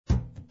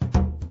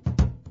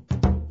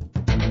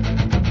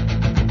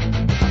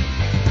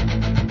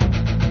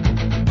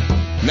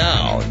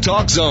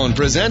Talk Zone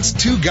presents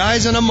Two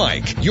Guys and a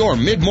Mic, your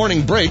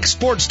mid-morning break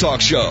sports talk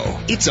show.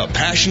 It's a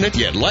passionate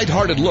yet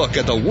lighthearted look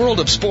at the world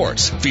of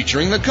sports,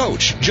 featuring the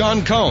coach,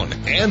 John Cohn,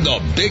 and the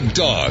big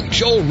dog,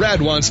 Joel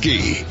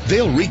Radwanski.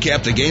 They'll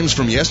recap the games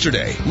from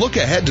yesterday, look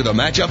ahead to the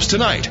matchups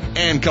tonight,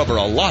 and cover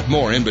a lot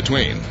more in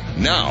between.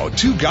 Now,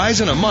 Two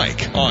Guys and a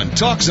Mic on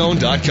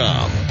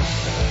TalkZone.com.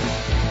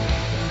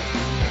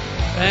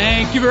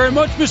 Thank you very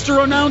much,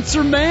 Mr.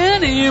 Announcer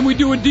Man, and we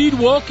do indeed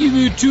welcome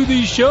you to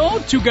the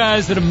show. Two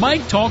Guys and a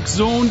Mic,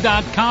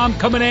 TalkZone.com,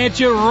 coming at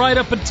you right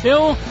up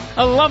until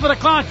 11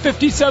 o'clock,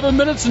 57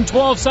 minutes and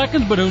 12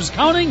 seconds, but who's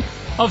counting?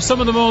 Of some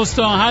of the most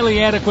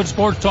highly adequate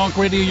sports talk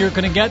radio you're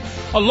going to get.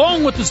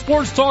 Along with the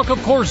sports talk,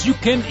 of course, you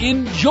can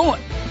enjoy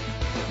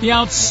the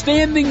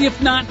outstanding,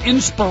 if not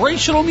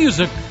inspirational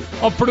music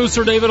of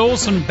producer David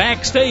Olson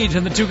backstage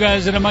in the Two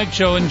Guys and a Mic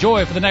show.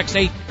 Enjoy for the next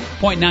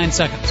 8.9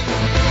 seconds.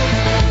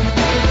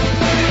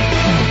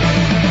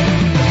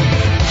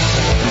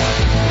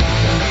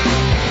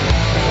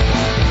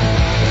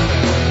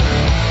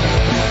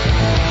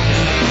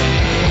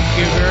 Thank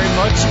you very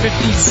much.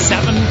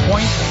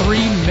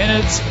 57.3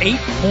 minutes,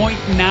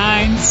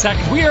 8.9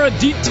 seconds. We are a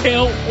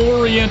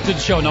detail-oriented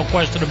show, no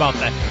question about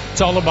that. It's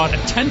all about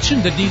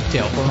attention to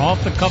detail. For an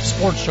off-the-cuff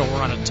sports show,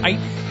 we're on a tight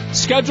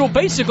schedule.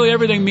 Basically,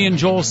 everything me and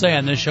Joel say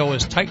on this show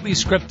is tightly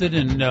scripted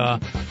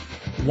and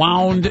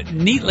wound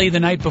neatly the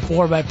night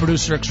before by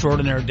producer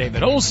extraordinaire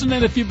David Olson.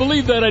 And if you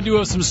believe that, I do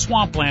have some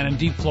swampland in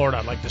deep Florida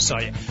I'd like to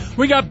sell you.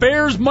 We got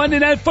Bears Monday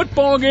Night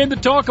Football game to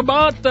talk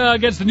about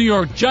against the New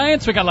York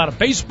Giants. We got a lot of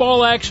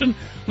baseball action,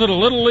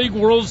 Little League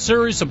World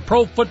Series, some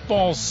pro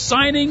football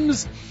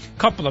signings, a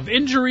couple of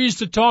injuries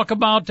to talk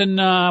about,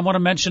 and I want to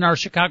mention our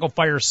Chicago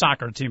Fire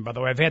soccer team, by the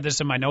way. I've had this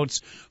in my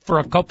notes for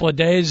a couple of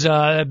days.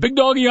 Big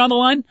Dogg, you on the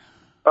line?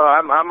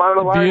 I'm on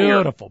the line.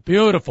 Beautiful, here.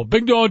 Beautiful.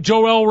 Big Dog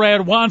Joel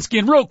Radwanski.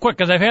 And real quick,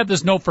 because I've had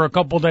this note for a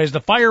couple of days, the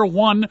Fire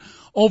won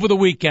over the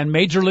weekend.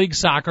 Major League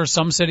Soccer.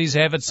 Some cities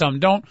have it, some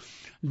don't.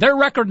 Their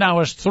record now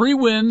is 3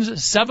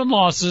 wins, 7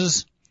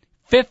 losses,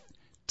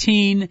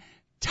 15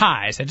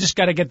 ties. I just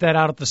got to get that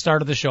out at the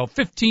start of the show.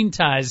 15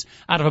 ties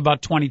out of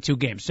about 22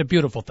 games. It's a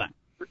beautiful thing.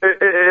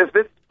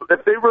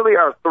 If they really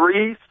are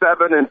 3,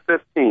 7, and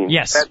 15,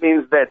 yes, that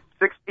means that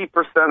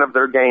 60% of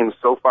their games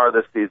so far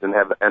this season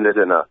have ended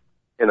in a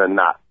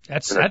knot.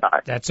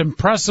 That's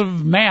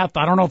impressive math.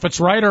 I don't know if it's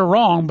right or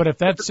wrong, but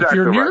if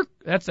you're near,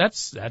 right.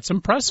 That's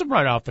impressive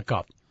right off the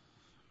cuff.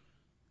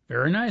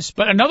 Very nice.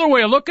 But another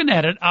way of looking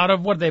at it, out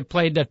of what they've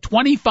played,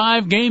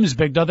 25 games,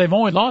 Big Dog, they've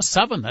only lost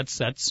 7.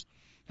 That's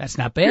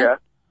not bad.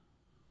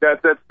 Yeah,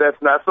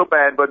 that's not so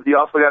bad. But you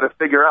also got to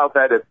figure out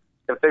that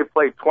if they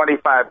played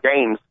 25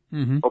 games,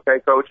 okay,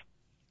 Coach,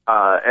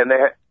 and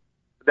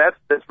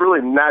that's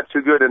really not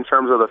too good in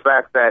terms of the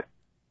fact that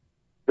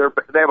they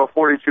have a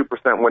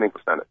 42% winning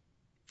percentage.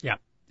 Yeah.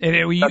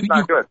 That's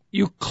not good.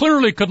 You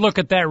clearly could look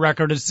at that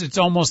record. It's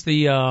almost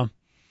the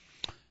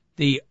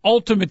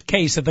ultimate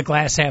case of the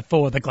glass half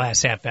full or the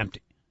glass half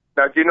empty.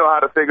 Now, do you know how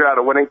to figure out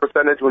a winning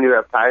percentage when you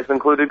have ties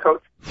included,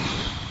 Coach?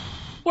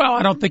 Well,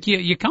 I don't think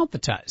you count the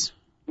ties.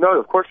 No,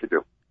 of course you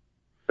do.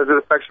 Because it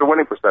affects your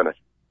winning percentage.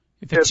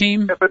 If a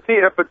team in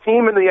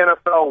the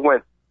NFL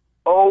went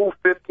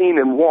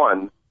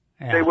 0-15-1,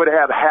 yeah, they would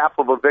have half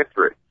of a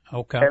victory.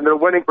 Okay. And their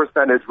winning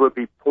percentage would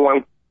be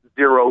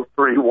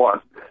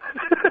 .031.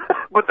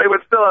 But they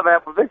would still have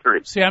half a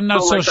victory. See, I'm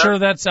not so sure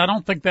I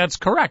don't think that's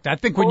correct. I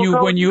think when you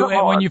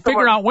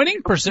figure out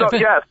winning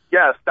percentage.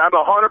 Yes, I'm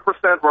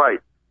 100% right.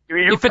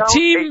 If a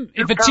team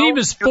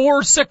is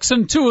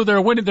 4-6-2,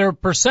 their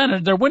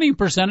winning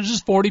percentage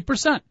is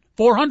 40%.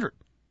 400.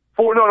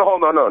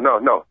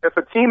 No. If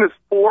a team is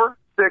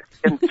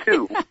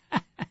 4-6-2,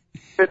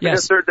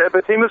 yes. if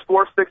a team is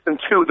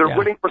 4-6-2, their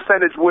winning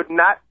percentage would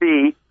not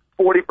be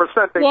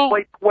 40%. They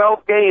played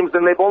 12 games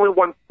and they've only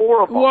won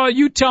 4 of them. Well,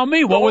 you tell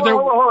me. Hold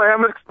on.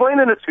 I'm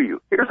explaining it to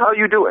you. Here's how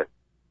you do it.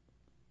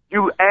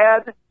 You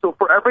add, so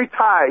for every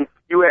tie,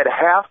 you add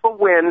half a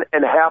win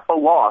and half a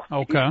loss.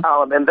 Okay. Each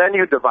column, and then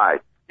you divide.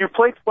 You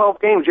played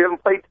 12 games. You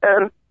haven't played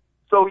 10.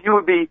 So you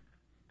would be,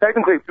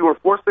 technically, if you were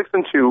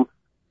 4-6-2,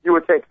 you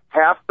would take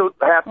half your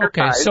ties.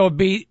 Okay, so it'd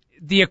be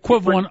the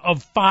equivalent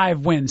of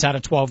 5 wins out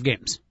of 12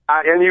 games.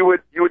 And you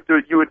would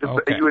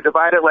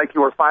divide it like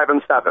you were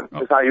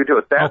 5-7 is how you do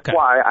it. That's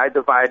why I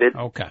divided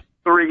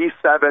 3,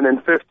 7,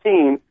 and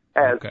 15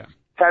 as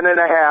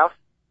 10.5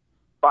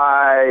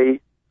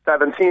 by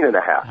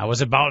 17.5. I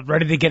was about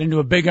ready to get into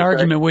a big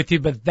argument with you,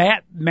 but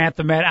that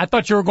mathematics, I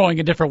thought you were going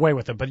a different way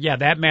with it, but yeah,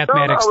 that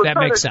mathematics, that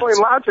makes sense. I was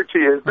trying to explain logic to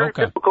you. It's very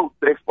difficult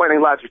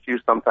explaining logic to you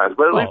sometimes,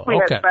 but at least we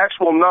had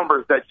factual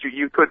numbers that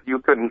you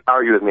couldn't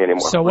argue with me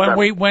anymore. So when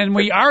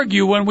we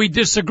argue, when we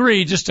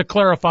disagree, just to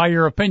clarify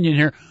your opinion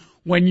here,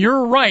 when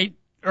you're right,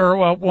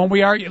 or when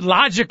we argue,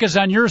 logic is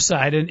on your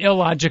side and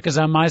illogic is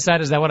on my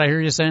side. Is that what I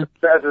hear you saying?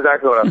 That's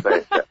exactly what I'm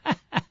saying. Yeah.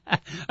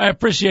 I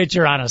appreciate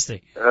your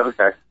honesty.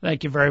 Okay.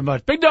 Thank you very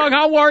much. Big Dog,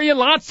 how are you?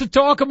 Lots to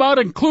talk about,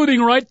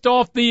 including right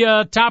off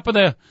the top of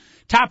the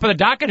Top of the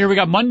docket here, we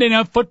got Monday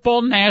Night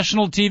Football,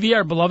 national TV,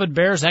 our beloved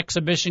Bears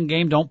exhibition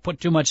game. Don't put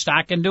too much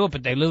stock into it,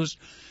 but they lose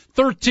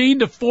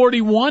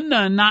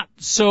 13-41. Not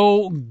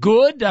so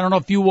good. I don't know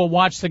if you will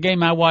watch the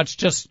game. I watched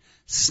just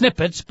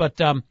snippets, but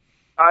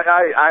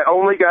I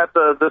only got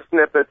the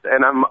snippets,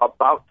 and I'm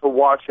about to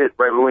watch it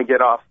right when we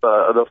get off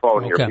the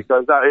phone here,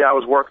 because I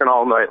was working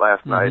all night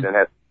last night and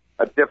had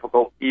a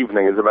difficult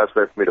evening is the best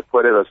way for me to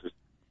put it. Let's just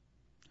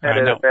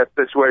edit that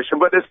situation.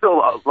 But it's still,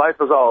 life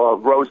is all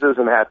roses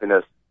and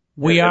happiness.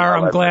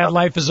 I'm glad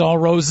life is all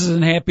roses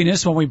and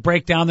happiness. When we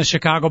break down the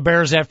Chicago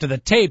Bears after the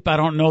tape, I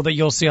don't know that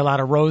you'll see a lot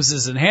of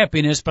roses and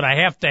happiness, but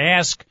I have to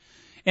ask,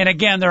 and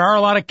again, there are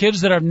a lot of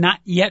kids that are not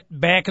yet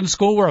back in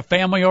school. We're a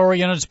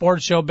family-oriented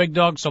sports show, Big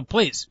Dog, so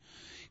please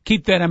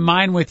keep that in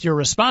mind with your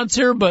response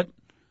here. But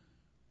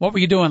what were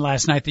you doing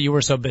last night that you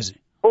were so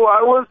busy? Well,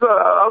 I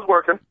was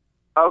working.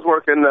 I was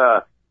working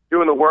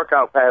doing the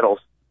workout paddles,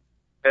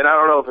 and I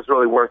don't know if it's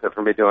really worth it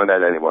for me doing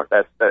that anymore.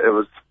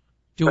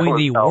 Doing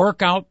the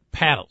workout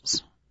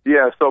paddles.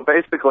 Yeah, so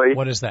basically,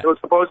 what is that? It was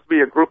supposed to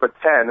be a group of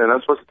 10, and I'm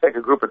supposed to take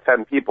a group of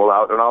 10 people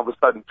out, and all of a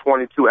sudden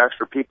 22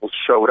 extra people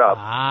showed up.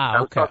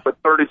 I was stuck with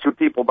 32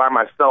 people by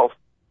myself,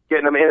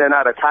 getting them in and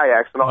out of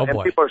kayaks, and all,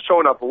 and people are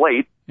showing up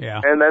late. Yeah.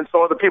 And then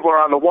so the people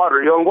are on the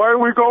water, why are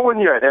we going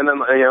yet? And then,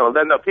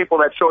 then the people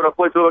that showed up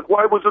late, they're like,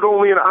 why was it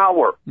only an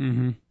hour?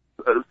 Mm-hmm.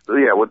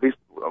 With these.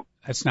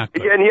 That's not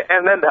good.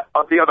 And then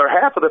the other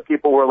half of the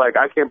people were like,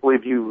 I can't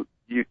believe you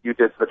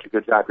did such a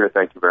good job here.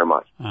 Thank you very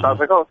much. So I was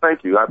like, oh,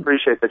 thank you. I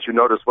appreciate that you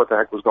noticed what the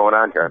heck was going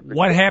on here.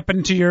 What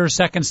happened to your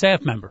second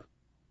staff member?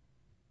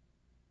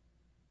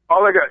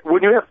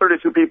 When you have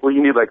 32 people,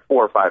 you need like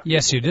 4 or 5 people.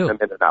 Yes, you do.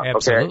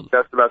 Absolutely. Okay?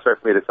 That's the best way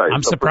for me to tell you.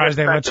 I'm surprised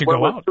they let you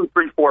go out. 2,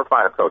 3, 4,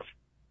 5, Coach.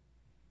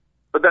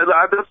 But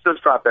let's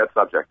just drop that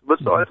subject. But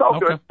so it's all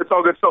good. It's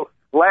all good. So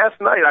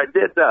last night I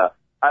did.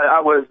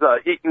 I was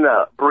eating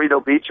a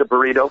burrito beach,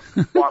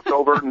 walked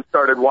over and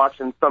started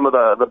watching some of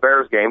the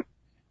Bears game.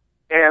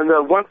 And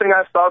the one thing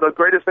I saw, the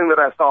greatest thing that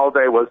I saw all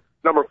day was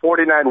number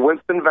 49,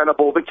 Winston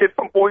Venable, the kid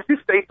from Boise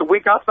State, the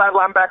weak outside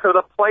linebacker,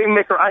 the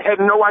playmaker. I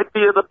had no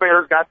idea the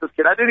Bears got this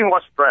kid. I didn't even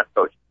watch the draft,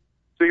 Coach.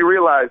 So you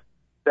realize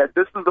that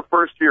this is the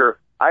first year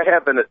I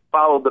haven't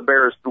followed the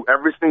Bears through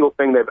every single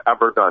thing they've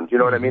ever done. Do you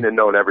know what I mean? And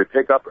known every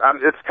pickup.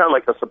 It's kind of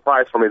like a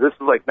surprise for me. This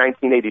is like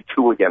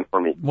 1982 again for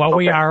me. Well,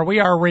 we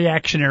are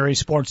Reactionary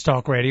Sports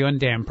Talk Radio, and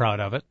damn proud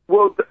of it.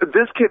 Well,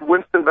 this kid,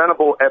 Winston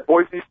Venable, at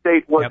Boise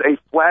State was a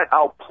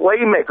flat-out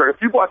playmaker.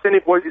 If you watch any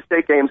Boise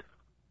State games,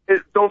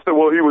 don't say,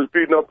 well, he was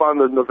beating up on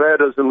the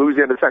Nevadas and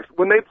Louisiana Tech.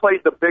 When they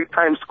played the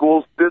big-time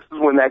schools, this is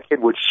when that kid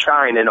would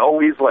shine and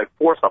always,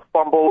 force a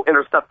fumble,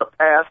 intercept a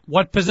pass.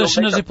 What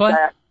position does he play?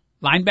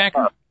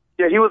 Linebacker?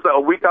 Yeah, he was a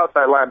weak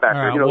outside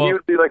linebacker. Right, he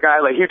would be the guy,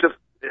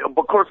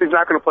 of course, he's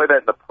not going to play that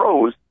in the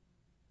pros.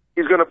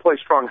 He's going to play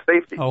strong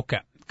safety. Okay.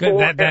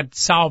 Good.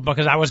 That's solved,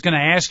 because I was going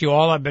to ask you,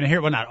 all I've been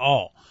hearing, well, not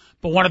all,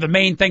 but one of the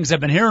main things I've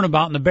been hearing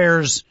about in the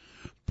Bears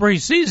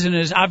preseason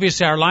is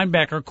obviously our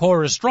linebacker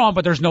core is strong,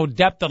 but there's no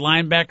depth at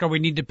linebacker. We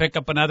need to pick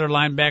up another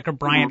linebacker.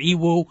 Brian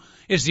Ewu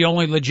is the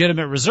only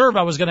legitimate reserve.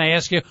 I was going to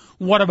ask you,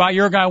 what about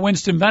your guy,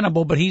 Winston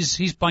Venable, but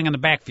he's playing in the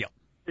backfield.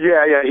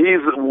 Yeah,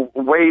 he's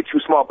way too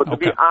small. But to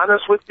be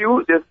honest with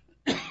you, if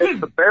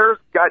the Bears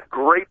got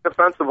great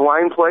defensive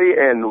line play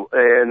and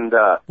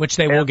which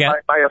they will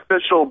get. My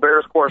official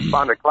Bears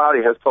correspondent, Cloudy,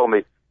 has told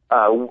me,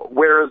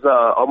 where's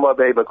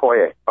Omabe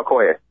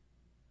Okoye?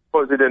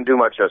 Suppose he didn't do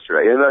much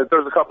yesterday. And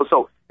there's a couple.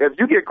 So if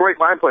you get great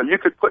line play, you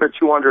could put a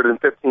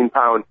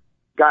 215-pound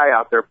guy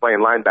out there playing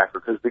linebacker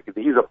because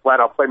he's a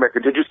flat-out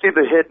playmaker. Did you see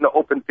the hit in the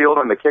open field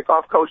on the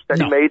kickoff, Coach, that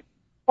he made?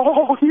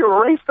 Oh, he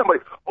erased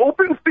somebody.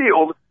 Open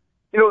field.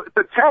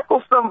 To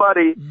tackle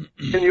somebody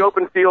in the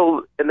open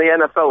field in the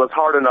NFL is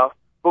hard enough,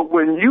 but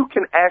when you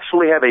can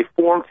actually have a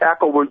form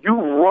tackle where you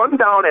run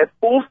down at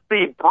full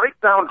speed, break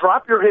down,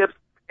 drop your hips,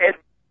 and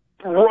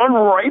run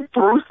right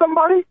through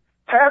somebody,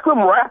 tackle him,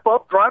 wrap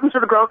up, drive him to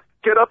the ground,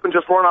 get up, and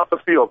just run off the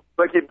field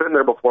like he'd been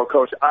there before,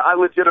 Coach. I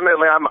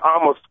legitimately, I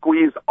almost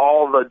squeezed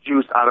all the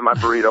juice out of my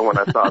burrito when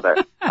I saw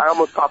that. I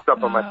almost popped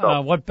up on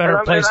myself. What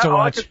better place to watch?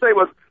 All I could say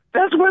was,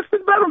 that's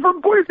Winston Venable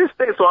from Boise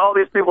State. So all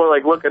these people are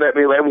looking at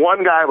me, and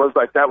one guy was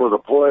like, that was a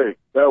play.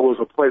 That was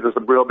a play. There's a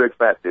real big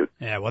fat dude.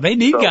 Yeah, well, they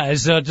need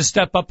guys to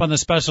step up on the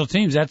special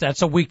teams.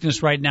 That's a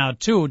weakness right now,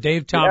 too.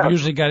 Dave Taub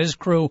usually got his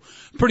crew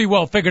pretty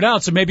well figured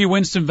out, so maybe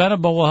Winston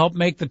Venable will help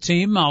make the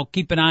team. I'll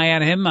keep an eye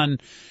on him on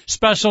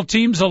special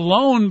teams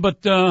alone.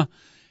 But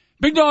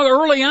Big Dog,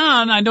 early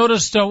on, I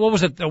noticed,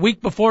 a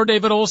week before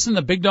David Olson,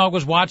 the Big Dog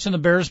was watching the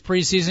Bears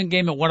preseason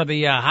game at one of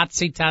the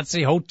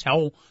Hotsy-Totsy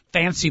hotel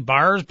fancy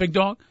bars, Big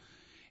Dog.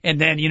 And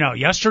then,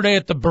 yesterday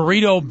at the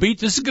Burrito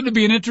Beach, this is going to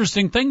be an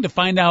interesting thing to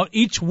find out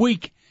each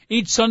week,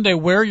 each Sunday,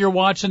 where you're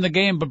watching the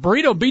game. But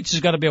Burrito Beach has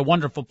got to be a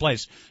wonderful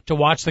place to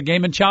watch the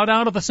game and chow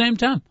down at the same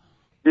time.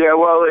 Yeah,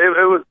 well,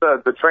 it was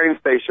the train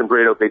station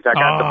Burrito Beach. I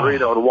got the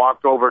burrito and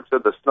walked over to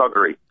the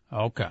Snuggery.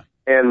 Okay.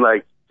 And,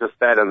 just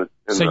sat in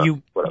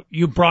the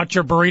you brought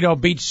your Burrito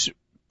Beach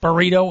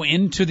burrito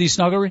into the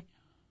Snuggery?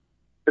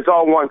 It's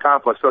all one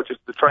complex, so it's just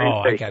the train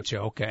station. I got you.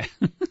 Okay.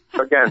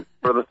 Again,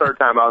 for the third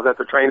time, I was at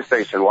the train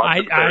station.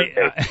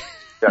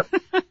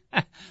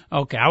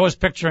 Okay, I was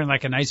picturing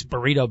like a nice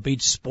Burrito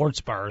Beach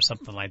sports bar or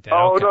something like that.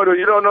 Oh, okay. no,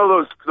 you don't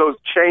know those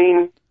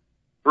chain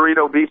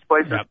Burrito Beach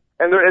places? Yep.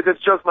 And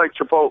it's just like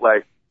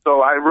Chipotle,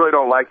 so I really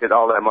don't like it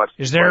all that much.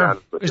 Is there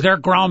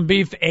ground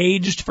beef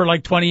aged for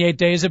like 28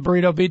 days at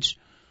Burrito Beach?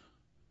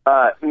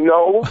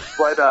 No,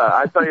 but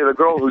I tell you, the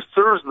girl who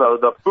serves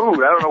the food,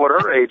 I don't know what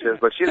her age is,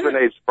 but she's been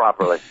aged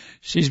properly.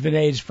 She's been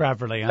aged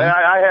properly, huh?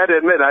 I had to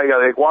admit, I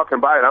got like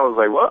walking by and I was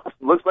like, well,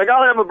 looks like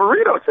I'll have a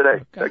burrito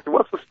today. Okay. Like,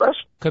 what's the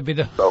special? Could be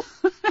So.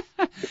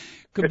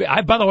 Could be.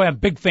 By the way, I'm a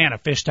big fan of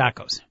fish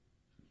tacos.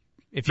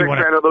 If you big want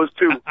fan of those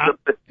too.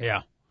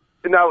 Yeah.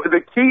 Now,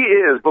 the key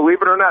is,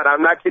 believe it or not,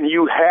 I'm not kidding,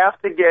 you have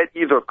to get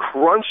either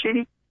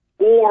crunchy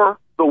or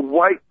the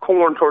white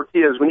corn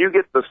tortillas. When you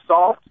get the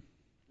soft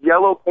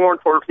yellow corn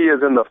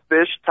tortillas in the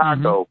fish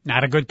taco. Mm-hmm.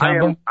 Not a good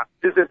combo?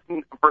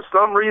 For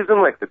some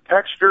reason, like the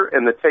texture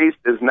and the taste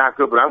is not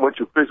good, but I want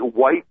you fish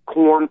white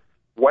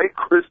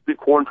crispy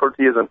corn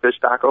tortillas and fish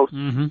tacos.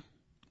 Mm-hmm.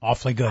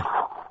 Awfully good.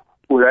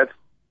 Ooh, that's,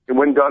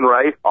 when done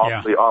right,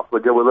 awfully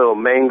good with a little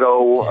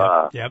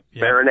mango,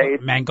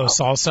 marinade. Mango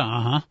salsa,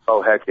 uh-huh.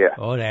 Oh, heck yeah.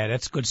 Oh,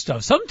 that's good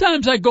stuff.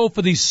 Sometimes I go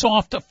for the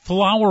soft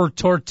flour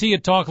tortilla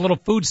talk, little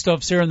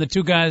foodstuffs here in the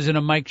Two Guys in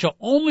a Mic show,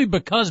 only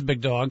because,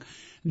 Big Dog,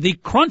 the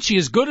crunchy,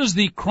 as good as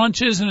the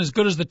crunch is and as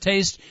good as the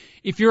taste,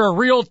 if you're a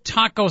real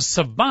taco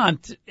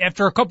savant,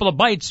 after a couple of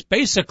bites,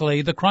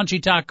 basically, the crunchy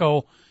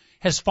taco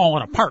has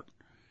fallen apart.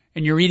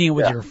 And you're eating it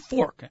with your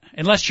fork.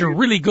 Unless you're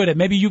really good at,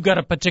 maybe you've got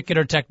a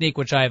particular technique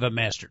which I haven't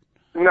mastered.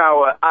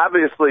 Now,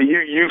 obviously,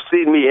 you've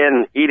seen me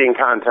in eating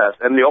contests,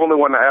 and the only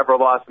one I ever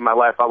lost in my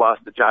life, I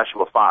lost to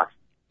Joshua Fox.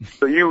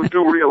 So you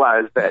do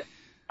realize that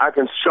I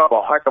can shove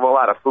a heck of a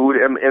lot of food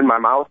in my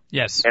mouth.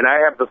 Yes. And I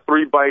have the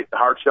 3-bite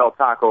hard shell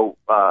taco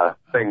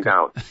thing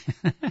down.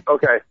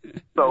 Okay.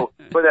 So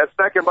for that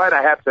second bite,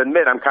 I have to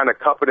admit I'm kind of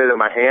cupping it in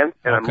my hand,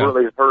 and I'm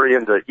really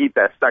hurrying to eat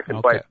that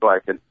second bite so I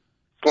can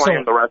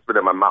slam the rest of it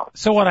in my mouth.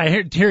 So what I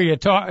hear you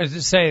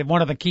say,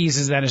 one of the keys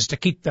is to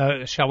keep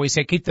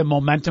the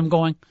momentum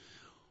going.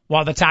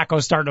 While the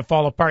tacos start to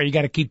fall apart, you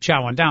got to keep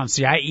chowing down.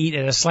 See, I eat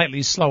at a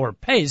slightly slower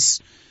pace,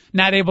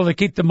 not able to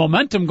keep the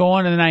momentum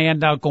going, and then I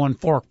end up going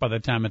fork by the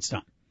time it's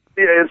done.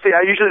 Yeah, and see,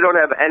 I usually don't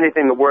have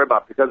anything to worry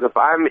about because if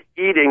I'm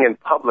eating in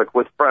public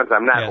with friends,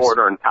 I'm not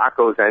ordering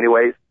tacos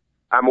anyways.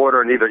 I'm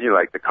ordering either,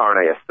 like the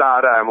carne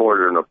asada, I'm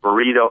ordering a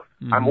burrito,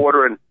 I'm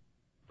ordering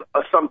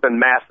something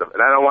massive,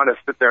 and I don't want to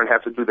sit there and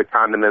have to do the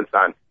condiments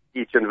on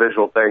each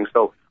individual thing.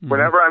 So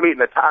whenever I'm eating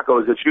the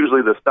tacos, it's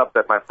usually the stuff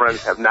that my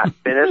friends have not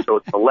finished, so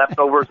it's the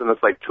leftovers, and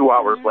it's like 2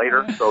 hours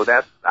later. So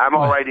I'm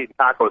all right eating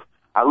tacos.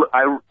 I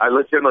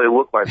legitimately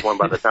look like one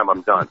by the time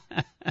I'm done.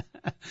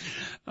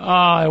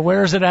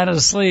 Wears it out of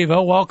the sleeve.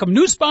 Oh, welcome.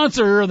 New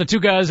sponsor of the Two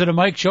Guys at a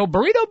Mic show,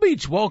 Burrito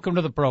Beach. Welcome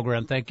to the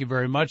program. Thank you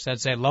very much.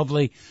 That's a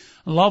lovely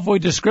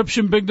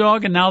description, Big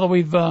Dog. And now that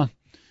we've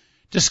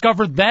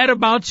discovered that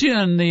about you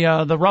and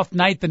the rough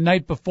night the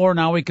night before,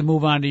 now we can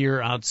move on to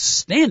your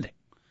outstanding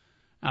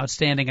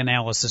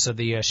analysis of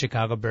the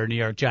Chicago Bear New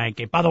York Giant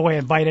game. By the way,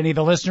 invite any of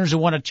the listeners who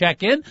want to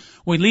check in.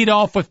 We lead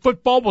off with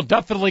football. We'll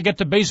definitely get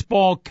to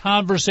baseball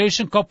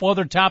conversation. A couple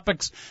other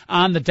topics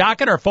on the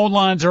docket. Our phone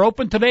lines are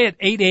open today at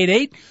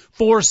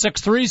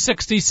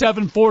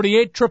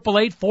 888-463-6748,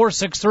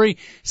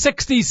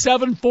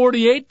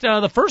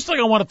 888-463-6748. The first thing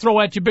I want to throw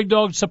at you, Big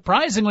Dog,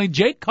 surprisingly,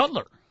 Jake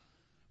Cutler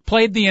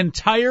played the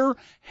entire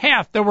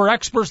half. There were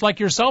experts like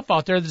yourself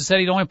out there that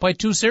said he'd only played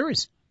 2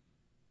 series.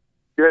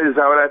 Is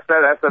that what I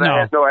said? I said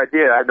I had no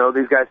idea. I know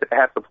these guys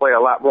have to play a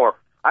lot more.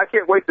 I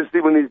can't wait to see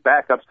when these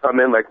backups come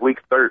in, like week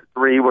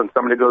 3, when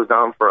somebody goes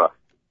down for a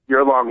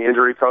year-long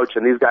injury, Coach,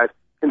 and these guys,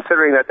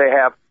 considering that they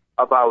have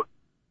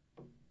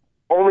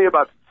only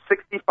about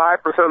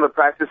 65% of the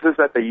practices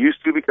that they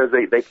used to because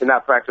they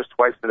cannot practice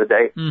twice in a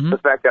day. The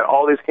fact that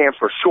all these camps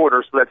were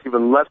shorter, so that's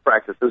even less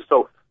practices.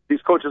 So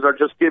these coaches are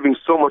just giving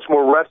so much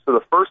more reps to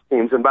the first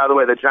teams. And by the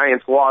way, the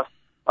Giants lost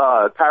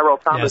Tyrell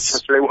Thomas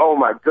yesterday. Oh,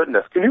 my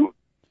goodness.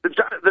 The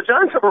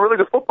Giants have a really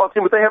good football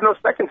team, but they have no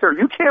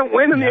secondary. You can't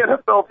win in the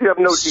NFL if you have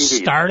no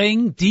TV.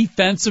 Starting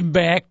defensive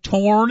back,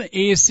 torn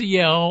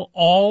ACL,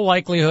 all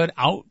likelihood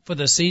out for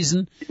the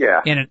season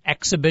in an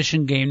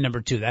exhibition game number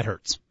 2. That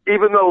hurts.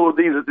 Even though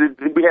we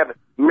have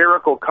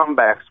miracle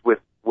comebacks with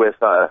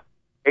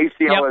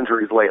ACL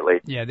injuries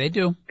lately. Yeah, they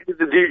do.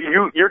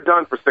 You're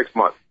done for 6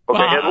 months.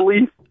 Okay, at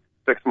least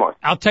 6 months.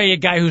 I'll tell you a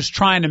guy who's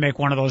trying to make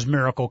one of those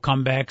miracle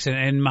comebacks,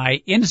 and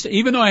my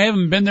even though I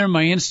haven't been there,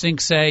 my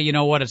instincts say, you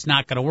know what, it's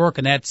not going to work,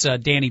 and that's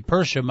Danny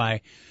Persha,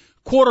 my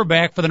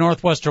quarterback for the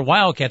Northwestern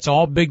Wildcats,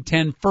 all Big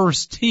Ten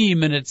first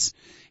team, and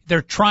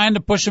they're trying to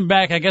push him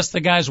back. I guess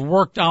the guy's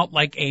worked out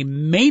like a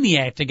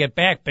maniac to get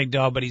back, Big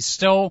Dog, but he's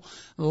still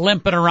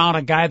limping around,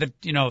 a guy that,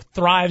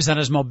 thrives on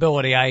his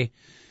mobility.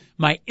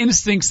 My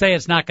instincts say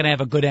it's not going to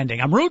have a good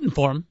ending. I'm rooting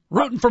for him,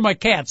 rooting for my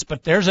Cats,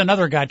 but there's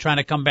another guy trying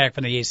to come back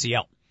from the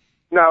ACL.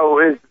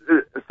 No,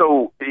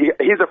 so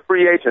he's a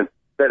free agent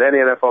that any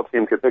NFL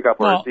team could pick up,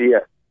 or is he?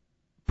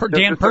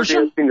 Dan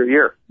Persia? His senior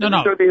year. No.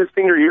 It's going to be his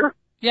senior year?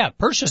 Yeah,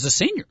 Persia's a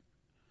senior.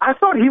 I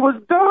thought he was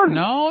done.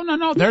 No.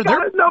 They're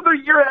another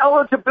year of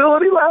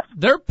eligibility left.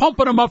 They're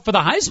pumping him up for the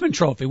Heisman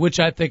Trophy, which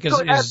I think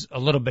is a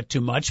little bit too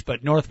much.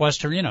 But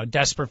Northwestern,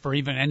 desperate for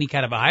even any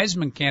kind of a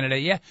Heisman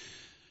candidate. Yeah,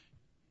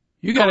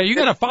 you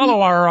gotta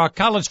follow our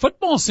college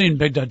football scene,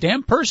 Big Dog.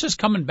 Dan Persia's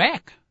coming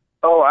back.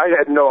 Oh, I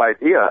had no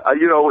idea.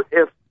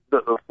 If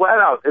the flat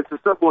out, it's as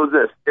simple as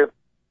this: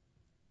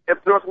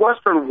 if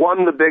Northwestern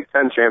won the Big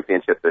Ten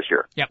championship this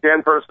year,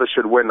 Dan Persia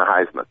should win the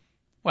Heisman.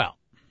 Well,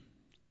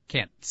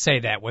 can't say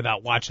that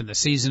without watching the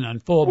season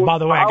unfold. Well, by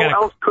the way,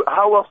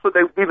 how else would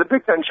they be the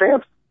Big Ten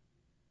champs?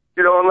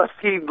 Unless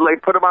he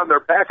put them on their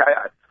back.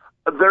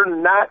 They're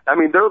not. I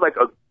mean, they're like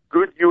a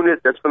good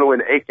unit that's going to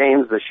win 8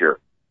 games this year.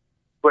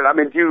 But I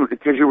mean,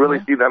 could you really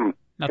see them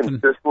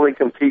consistently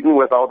competing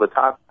with all the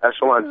top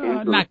echelon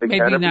teams?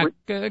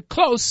 Not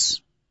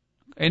close,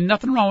 and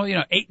nothing wrong with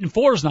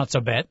 8-4 is not so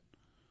bad.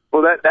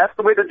 Well, that's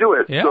the way to do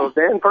it. Yeah. So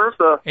Dan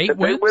Persia, if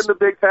they win the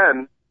Big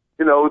Ten,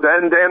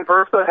 then Dan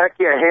Persia, heck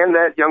yeah, hand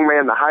that young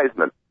man the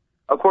Heisman.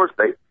 Of course,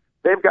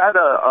 they've got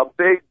a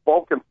big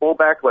bulk and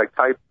fullback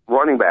type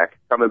running back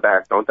coming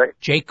back, don't they?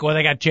 They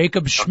got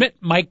Jacob Schmidt,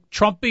 Mike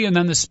Trumpy, and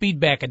then the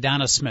speedback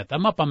Adonis Smith.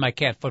 I'm up on my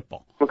cat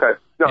football. Okay.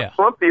 Now,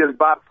 Trumpy is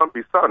Bob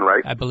Trumpy's son,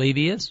 right? I believe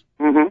he is.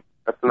 Mm-hmm.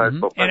 That's a nice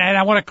little thing. And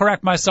I want to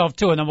correct myself,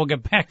 too, and then we'll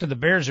get back to the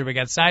Bears here. We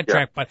got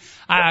sidetracked. Yeah.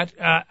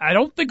 But I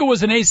don't think it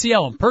was an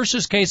ACL. In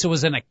Persia's case, it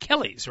was an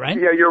Achilles, right?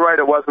 Yeah, you're right.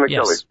 It wasn't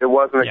Achilles. Yes. It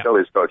wasn't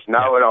Achilles, Coach.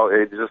 Now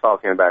it just all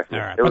came back to me.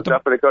 Right. It was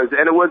definitely Achilles.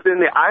 And it was in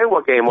the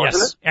Iowa game,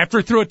 wasn't it? After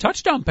he threw a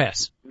touchdown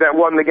pass. That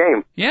won the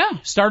game.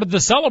 Yeah. Started to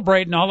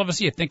celebrate, and all of a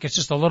sudden you think it's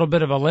just a little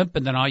bit of a limp,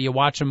 and then you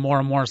watch him more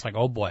and more. It's like,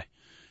 oh, boy.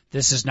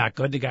 This is not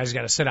good. The guy's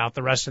got to sit out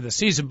the rest of the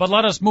season. But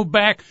let us move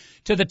back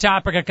to the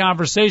topic of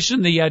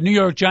conversation. The New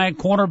York Giant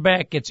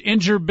cornerback gets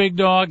injured, Big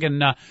Dog.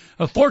 And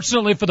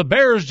unfortunately for the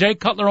Bears, Jay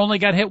Cutler only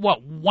got hit,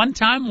 one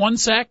time, 1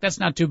 sack? That's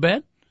not too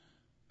bad.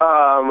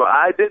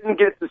 I didn't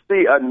get to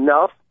see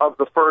enough of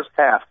the first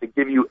half to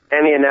give you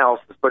any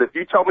analysis. But if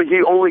you tell me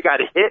he only got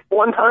hit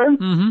 1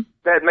 time,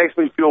 that makes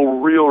me feel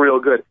real,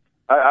 real good.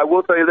 I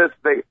will tell you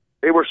this.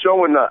 They were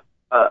showing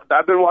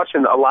I've been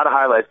watching a lot of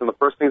highlights, and the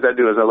first things I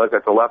do is I look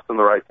at the left and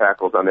the right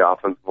tackles on the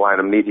offensive line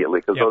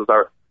immediately, because those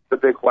are the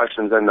big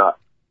questions. And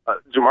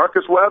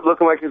Jamarcus Webb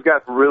looking like he's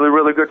got really,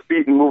 really good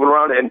feet and moving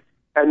around.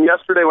 And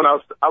yesterday when I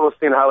was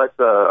seeing highlights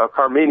of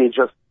Carmini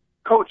just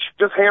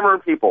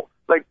hammering people.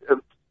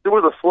 There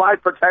was a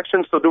slide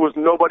protection, so there was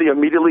nobody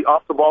immediately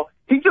off the ball.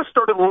 He just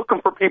started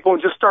looking for people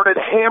and just started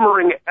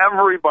hammering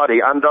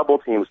everybody on double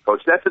teams,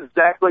 Coach. That's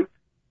exactly,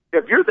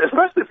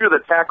 especially if you're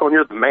the tackle and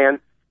you're the man.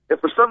 If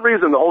for some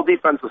reason the whole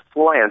defense is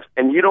slant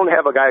and you don't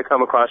have a guy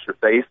come across your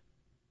face,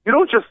 you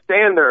don't just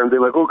stand there and be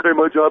like, okay,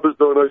 my job is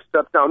done, I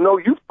step down. No,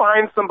 you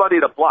find somebody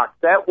to block.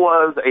 That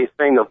was a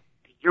thing of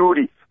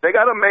beauty. They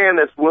got a man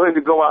that's willing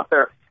to go out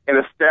there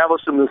and establish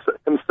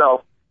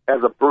himself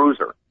as a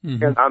bruiser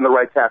on the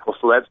right tackle.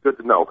 So that's good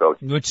to know, Coach.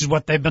 Which is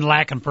what they've been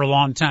lacking for a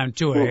long time,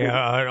 too.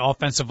 An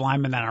offensive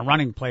lineman and a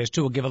running plays,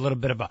 too, will give a little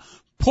bit of a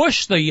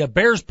push. The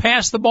Bears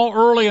passed the ball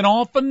early and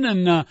often,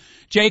 and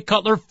Jay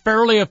Cutler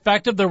fairly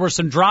effective. There were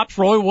some drops.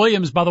 Roy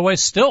Williams, by the way,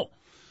 still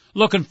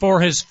looking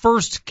for his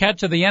first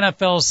catch of the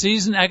NFL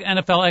season,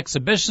 NFL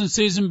exhibition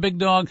season, Big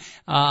Dog.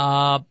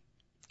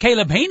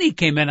 Caleb Haney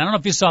came in. I don't know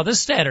if you saw this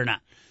stat or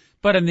not,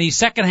 but in the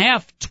second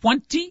half,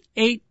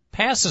 28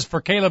 passes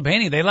for Caleb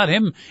Haney. They let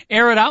him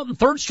air it out, and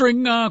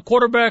third-string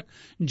quarterback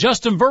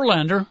Justin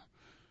Verlander.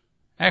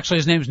 Actually,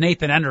 his name's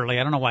Nathan Enderle.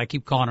 I don't know why I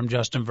keep calling him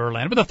Justin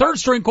Verlander. But the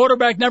third-string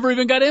quarterback never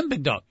even got in,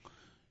 Big Dog.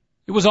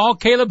 It was all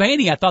Caleb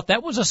Haney. I thought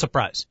that was a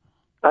surprise.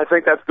 I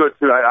think that's good,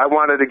 too. I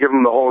wanted to give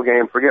him the whole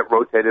game. Forget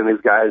rotating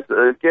these guys.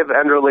 Give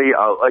Enderle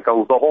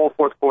the whole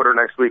fourth quarter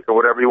next week or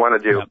whatever you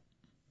want to do.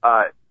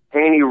 Yep.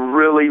 Haney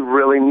really,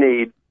 really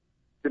needs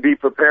to be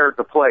prepared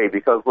to play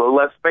because,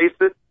 let's face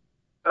it,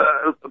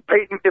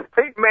 if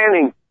Peyton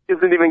Manning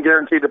isn't even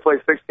guaranteed to play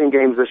 16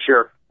 games this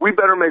year, we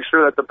better make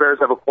sure that the Bears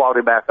have a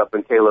quality backup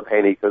in Caleb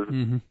Haney because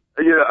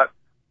it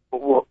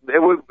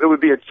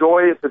would be a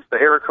joy if it's the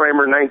Eric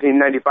Kramer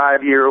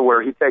 1995 year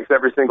where he takes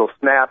every single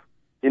snap,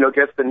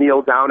 gets to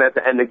kneel down at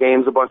the end of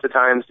games a bunch of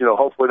times.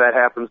 Hopefully that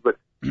happens, but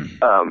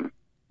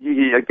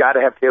you got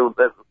to have Caleb.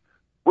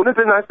 Wouldn't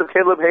it be nice if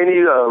Caleb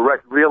Haney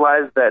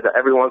realized that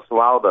every once in a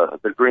while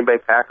the Green Bay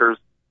Packers,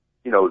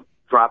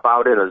 drop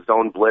out in a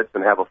zone blitz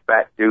and have a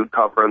fat dude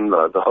covering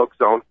the hook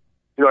zone?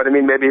 You know what I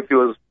mean? Maybe if he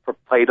was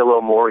played a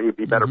little more, he'd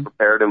be better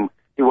prepared, and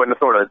he wouldn't have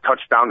thrown a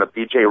touchdown to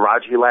B.J.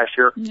 Raji last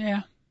year.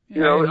 Yeah.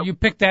 You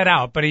picked that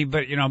out, but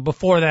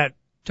before that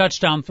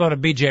touchdown throw to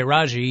B.J.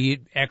 Raji, he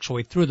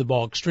actually threw the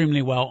ball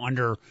extremely well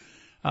under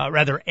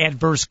rather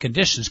adverse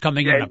conditions,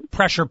 coming in a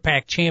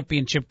pressure-packed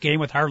championship game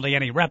with hardly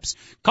any reps.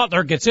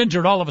 Cutler gets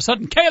injured all of a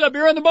sudden. Caleb,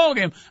 you're in the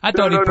ballgame.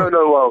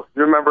 No. Well,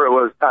 you remember it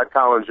was Todd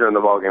Collins in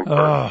the ballgame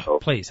first. Oh,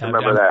 please.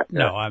 Remember that.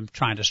 No, I'm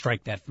trying to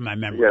strike that from my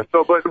memory. Yeah,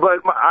 but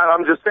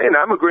I'm just saying,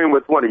 I'm agreeing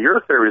with one of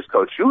your theories,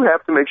 Coach. You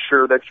have to make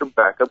sure that your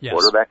backup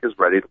quarterback is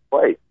ready to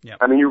play. Yep.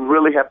 I mean, you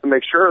really have to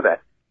make sure of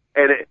that.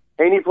 And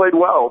Haney played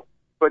well.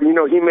 But, you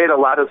know, he made a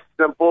lot of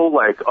simple,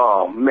 like,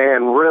 oh,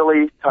 man,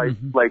 really type,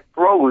 like,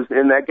 throws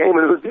in that game,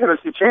 and it was the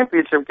NFC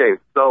Championship game.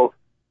 So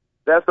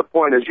that's the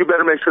point, is you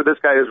better make sure this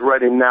guy is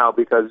ready now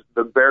because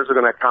the Bears are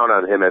going to count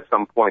on him at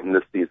some point in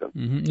this season.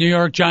 New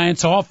York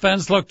Giants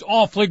offense looked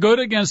awfully good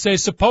against a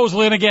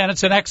supposedly, and again,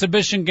 it's an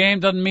exhibition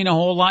game, doesn't mean a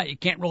whole lot. You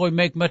can't really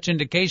make much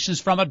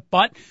indications from it,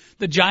 but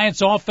the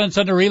Giants offense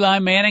under Eli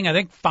Manning, I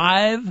think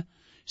 5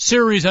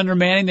 series under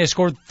Manning, they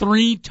scored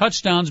 3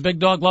 touchdowns. Big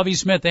Dog Lovie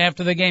Smith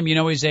after the game, you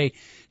know, he's a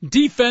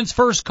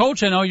defense-first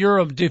coach. I know you're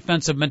a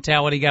defensive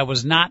mentality guy,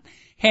 was not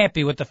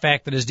happy with the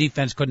fact that his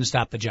defense couldn't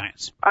stop the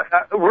Giants.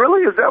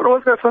 Really? Is that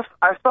what it was?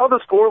 I saw the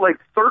score like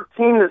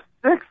 13-6.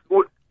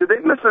 Did they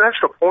miss an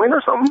extra point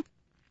or something?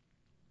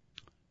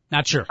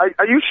 Not sure.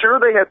 Are you sure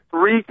they had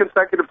 3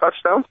 consecutive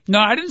touchdowns? No,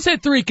 I didn't say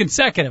 3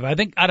 consecutive. I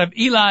think out of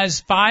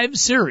Eli's 5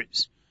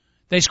 series,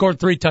 they scored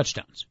 3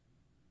 touchdowns.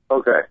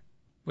 Okay.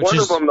 One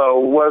of them, though,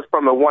 was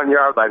from the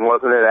 1-yard line,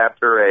 wasn't it,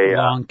 after a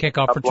long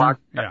kickoff return?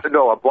 Yeah.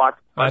 No, a block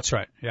punt. That's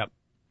right, yep.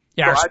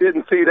 Yeah, so I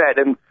didn't see that,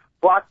 and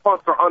block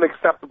punts are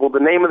unacceptable. The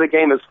name of the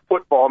game is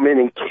football,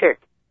 meaning kick.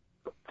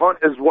 The punt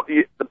is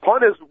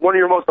one of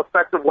your most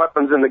effective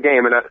weapons in the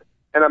game, and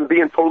I'm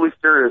being totally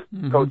serious,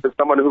 Coach, as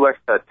someone who likes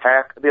to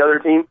attack the other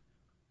team.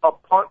 A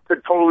punt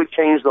could totally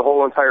change the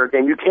whole entire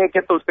game. You can't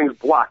get those things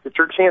blocked. It's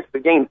your chance to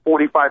gain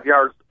 45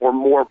 yards or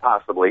more,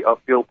 possibly, of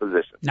field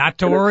position. Not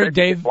to worry,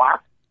 Dave.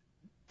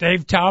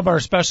 Dave Taub, our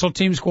special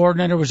teams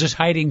coordinator, was just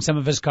hiding some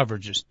of his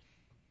coverages.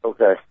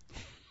 Okay.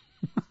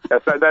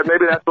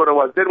 Maybe that's what it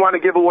was. Didn't want to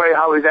give away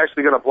how he's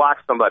actually going to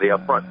block somebody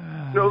up front.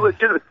 No,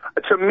 legit,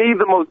 to me,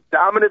 the most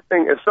dominant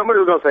thing is somebody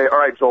was going to say, all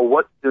right, Joel,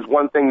 what is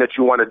one thing that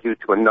you want to do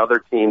to another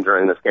team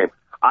during this game?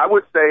 I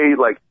would say,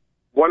 like,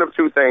 one of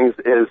 2 things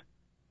is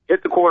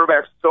hit the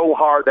quarterback so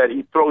hard that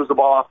he throws the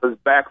ball off his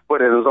back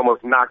foot and is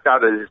almost knocked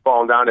out as he's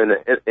falling down and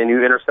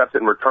you intercept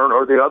it in return.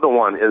 Or the other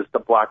one is to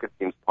block a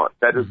team's punt.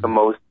 That is the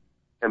most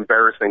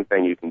embarrassing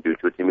thing you can do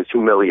to a team. It's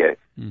humiliating.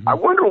 I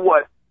wonder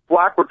what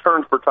block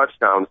returns for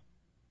touchdowns,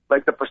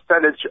 like the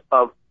percentage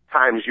of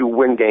times you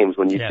win games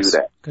when you do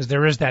that. Because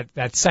there is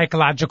that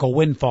psychological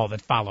windfall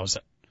that follows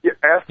it. Yeah,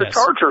 ask the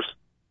Chargers.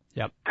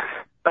 Yep.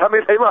 I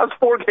mean, they lost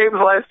 4 games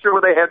last year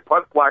where they had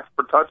punt blocks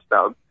for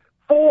touchdowns.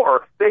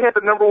 4. They had the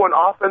number 1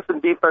 offense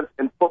and defense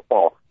in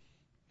football,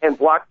 and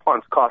block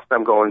punts cost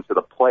them going to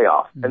the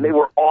playoffs. And they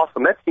were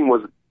awesome. That team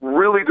was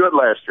really good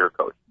last year,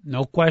 Coach.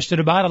 No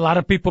question about it. A lot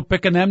of people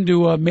picking them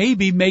to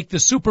maybe make the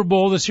Super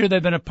Bowl this year.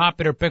 They've been a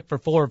popular pick for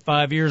 4 or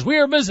 5 years. We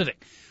are visiting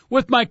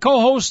with my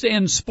co-host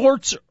and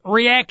sports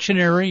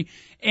reactionary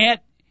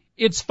at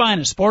its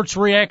finest, sports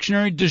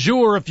reactionary du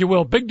jour, if you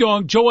will, Big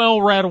Dog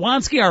Joel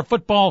Radwanski, our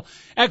football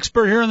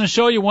expert here on the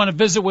show. You want to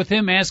visit with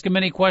him, ask him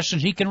any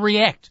questions. He can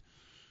react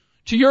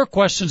to your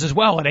questions as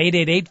well at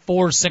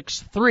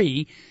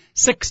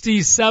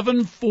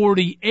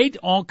 888-463-6748.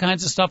 All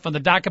kinds of stuff on the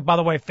docket. By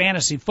the way,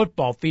 fantasy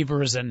football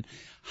fever is in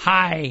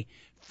high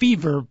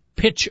fever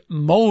pitch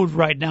mode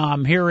right now.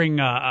 I'm hearing,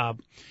 on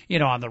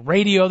the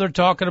radio they're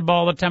talking about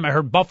all the time. I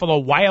heard Buffalo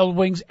Wild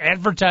Wings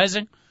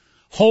advertising.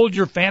 Hold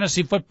your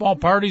fantasy football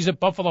parties at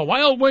Buffalo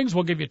Wild Wings.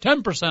 We'll give you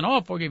 10%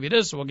 off. We'll give you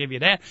this. We'll give you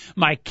that.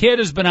 My kid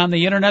has been on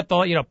the internet,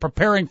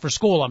 preparing for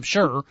school, I'm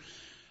sure.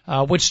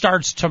 Which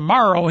starts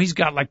tomorrow. He's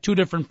got like 2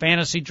 different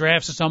fantasy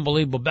drafts. It's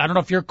unbelievable. I don't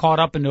know if you're caught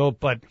up into it,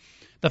 but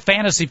the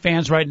fantasy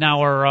fans right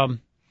now are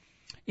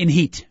in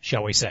heat,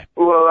 shall we say.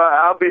 Well,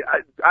 I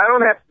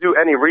don't have to do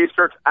any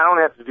research. I don't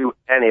have to do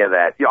any of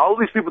that. All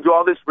these people do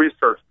all this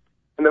research,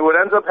 and then what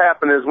ends up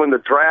happening is when the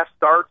draft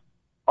starts,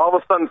 all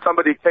of a sudden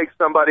somebody takes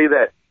somebody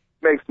that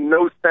makes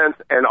no sense,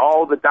 and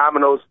all the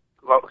dominoes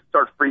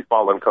start free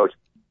falling, Coach.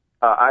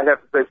 I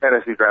have to say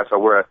fantasy drafts are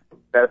where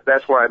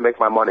that's where I make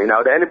my money.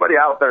 Now, to anybody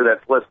out there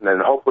that's listening,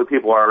 hopefully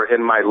people are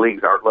in my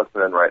leagues aren't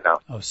listening right now.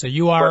 Oh, so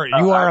you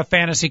are a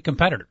fantasy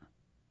competitor.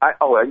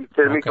 Are you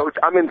kidding me, Coach?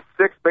 I'm in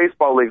 6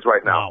 baseball leagues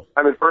right now. Wow.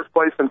 I'm in first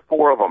place in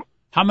 4 of them.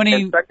 How many?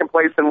 In second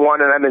place in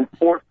 1, and I'm in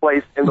 4th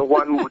place in the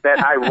one that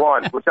I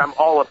run, which I'm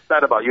all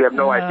upset about. You have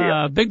no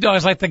idea. Big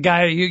Dog's like the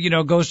guy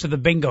who goes to the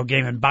bingo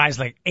game and buys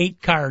like 8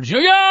 cards.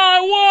 Yeah,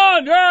 I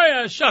won.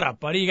 Yeah, shut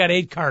up, buddy. You got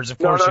 8 cards. Of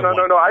course you won.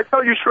 No. I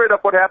tell you straight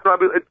up what happened.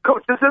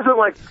 Coach, this isn't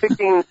like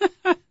picking.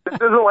 This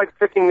isn't like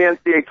picking the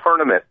NCAA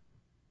tournament.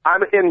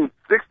 I'm in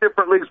 6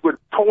 different leagues with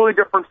totally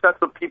different sets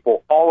of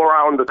people all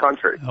around the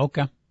country.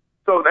 Okay.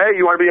 So, hey,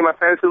 you want to be in my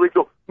fantasy league?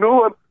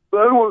 No, I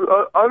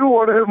don't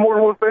want to have more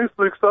than 1 fantasy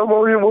league, so I'm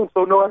only in 1,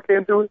 so no, I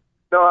can't do it.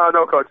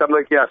 No, Coach. I'm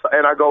like, yes,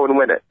 and I go and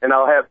win it. And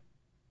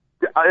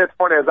it's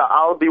funny,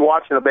 I'll be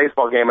watching a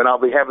baseball game, and I'll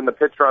be having the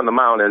pitcher on the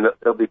mound, and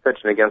he'll be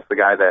pitching against the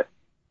guy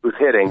who's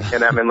hitting,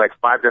 and I'm in like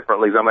 5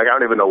 different leagues. I'm like, I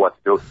don't even know what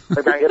to do.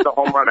 Like, I hit the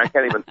home run, I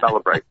can't even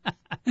celebrate.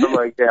 I'm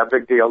like, yeah,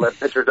 big deal. That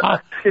pitcher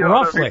died.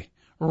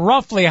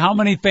 Roughly, how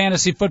many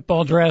fantasy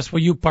football drafts will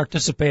you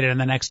participate in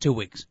the next 2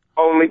 weeks?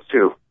 Only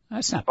 2.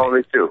 That's not bad.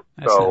 Only 2.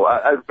 So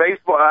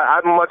baseball,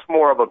 I'm much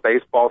more of a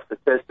baseball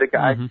statistic.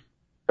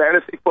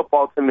 Fantasy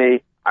football to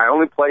me, I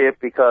only play it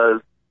because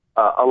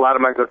a lot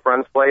of my good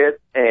friends play it,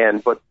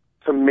 but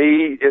to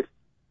me,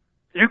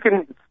 you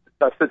can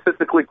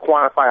statistically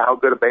quantify how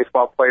good a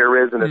baseball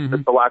player is, and it's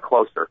just a lot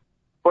closer.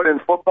 But in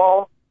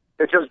football,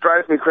 it just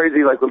drives me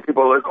crazy, like when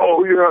people are like,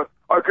 oh, yeah,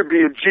 I could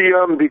be a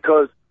GM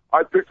because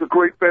I picked a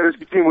great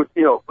fantasy team with,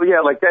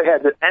 like that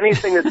had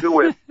anything to do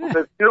with,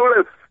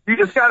 you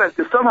just got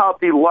to somehow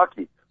be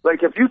lucky.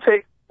 Like if you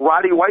take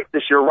Roddy White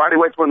this year, Roddy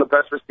White's one of the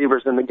best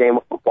receivers in the game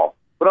of football.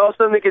 But all of a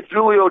sudden they get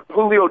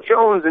Julio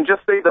Jones and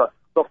just say the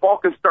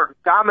Falcons start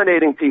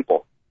dominating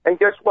people. And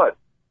guess what?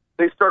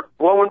 They start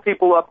blowing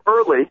people up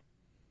early,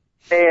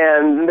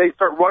 and they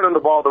start running the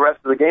ball the rest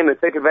of the game. They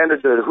take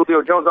advantage of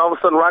Julio Jones. All of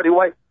a sudden, Roddy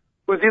White,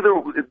 who's either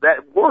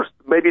that worst,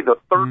 maybe the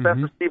third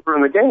best receiver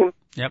in the game,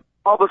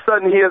 all of a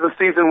sudden he has a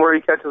season where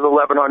he catches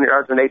 1,100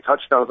 yards and 8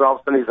 touchdowns. All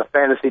of a sudden he's a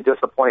fantasy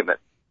disappointment.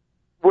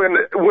 When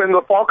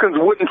the Falcons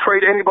wouldn't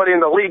trade anybody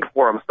in the league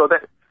for him. So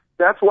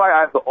that's why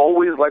I've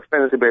always liked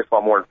fantasy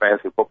baseball more than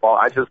fantasy football.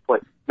 I just play.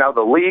 Now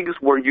the leagues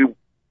where you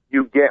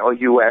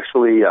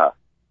actually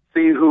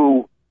see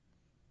who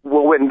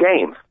will win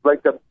games,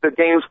 like the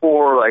games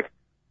for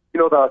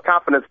the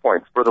confidence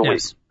points for the league.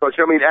 So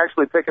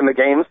actually picking the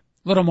games.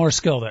 A little more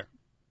skill there.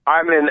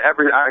 I'm in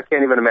I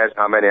can't even imagine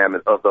how many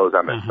of those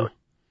I'm in.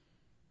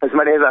 As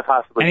many as I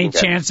possibly can. Any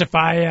chance if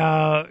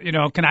I,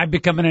 can I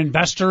become an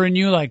investor in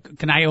you? Like,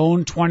 can I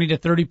own 20 to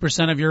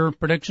 30% of your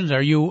predictions?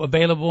 Are you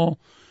available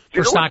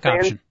for stock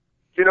option?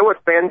 Do you know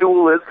what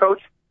FanDuel is,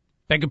 Coach?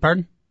 Beg your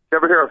pardon? You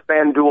ever hear of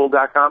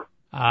FanDuel.com?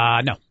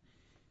 No.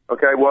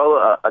 Okay,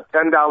 well, a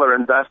 $10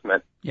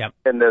 investment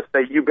in this,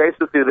 you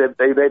basically,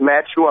 they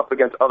match you up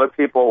against other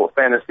people with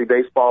fantasy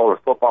baseball or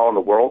football in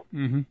the world.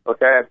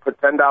 Okay, I put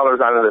 $10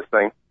 onto this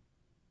thing.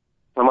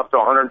 I'm up to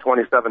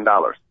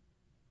 $127.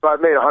 So I've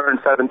made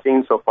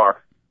 117 so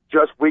far,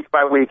 just week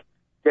by week,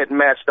 getting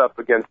matched up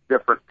against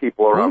different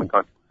people around the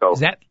country. So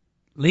is that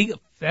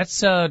legal? That's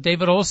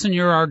David Olson.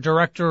 You're our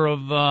director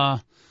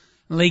of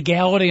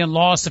legality and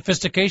law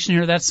sophistication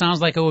here. That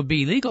sounds like it would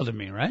be legal to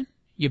me, right?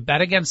 You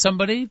bet against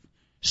somebody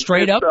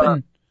straight up,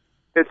 and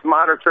it's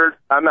monitored.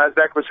 I'm not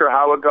exactly sure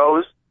how it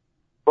goes,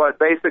 but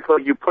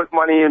basically you put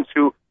money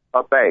into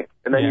a bank,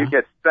 and then you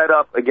get set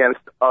up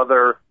against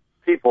other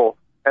people,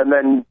 and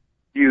then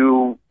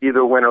you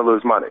either win or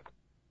lose money.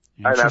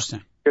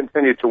 Interesting. And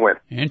continue to win.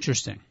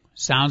 Interesting.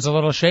 Sounds a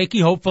little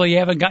shaky. Hopefully you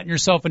haven't gotten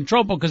yourself in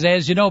trouble because,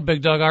 as you know,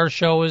 Big Dog, our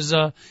show is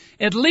at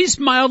least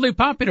mildly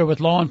popular with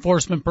law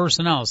enforcement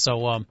personnel.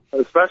 So,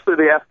 especially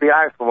the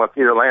FBI, from what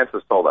Peter Lance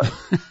has told us.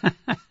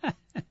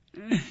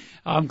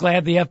 I'm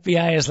glad the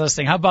FBI is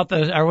listening. How about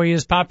are we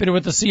as popular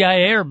with the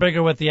CIA or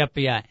bigger with the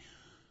FBI?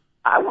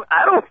 I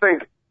don't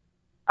think.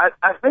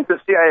 I think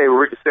the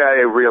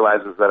CIA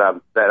realizes that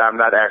I'm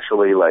not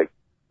actually like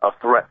a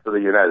threat to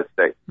the United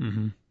States.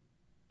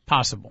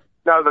 Possible.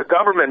 Now, the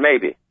government,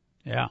 maybe.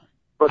 Yeah.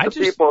 But the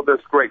people of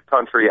this great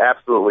country,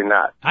 absolutely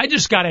not. I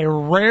just got a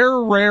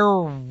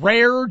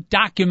rare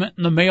document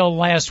in the mail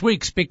last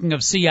week. Speaking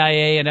of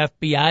CIA and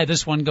FBI,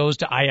 this one goes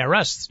to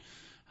IRS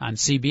on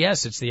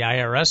CBS. It's the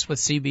IRS with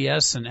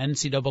CBS and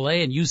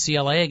NCAA and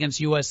UCLA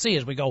against USC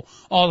as we go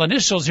all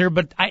initials here.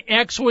 But I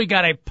actually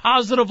got a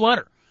positive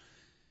letter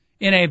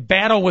in a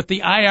battle with the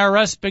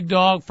IRS, Big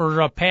Dog,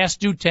 for past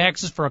due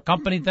taxes for a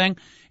company thing.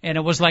 And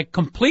it was like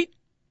complete.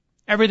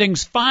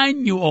 Everything's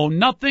fine. You owe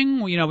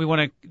nothing. We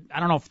want to, I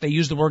don't know if they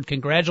use the word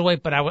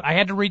congratulate, but I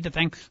had to read the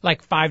thing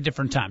like 5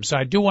 different times. So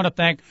I do want to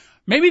thank,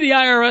 maybe the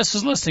IRS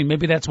is listening.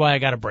 Maybe that's why I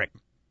got a break.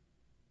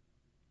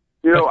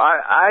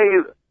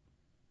 I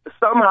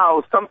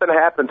somehow something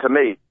happened to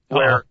me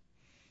where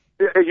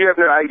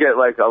I get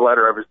like a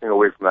letter every single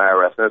week from the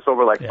IRS, and it's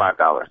over like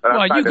 $5.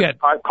 And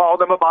I call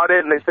them about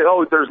it, and they say,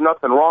 oh, there's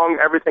nothing wrong.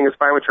 Everything is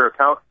fine with your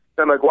account.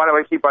 And I'm like, why do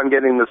I keep on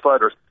getting these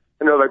letters?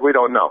 And they're like, we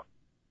don't know.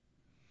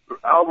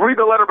 I'll read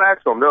the letter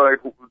back to them. They're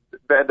like,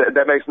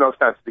 that makes no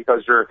sense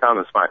because your account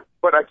is fine.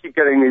 But I keep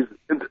getting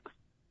these.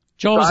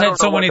 Joel's had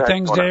so many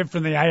things, Dave,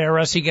 from the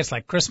IRS. He gets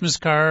like Christmas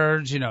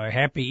cards,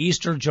 Happy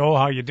Easter, Joel,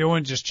 how you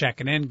doing? Just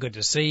checking in. Good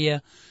to see you.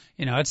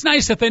 It's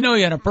nice that they know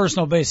you on a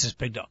personal basis,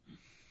 Big Dog.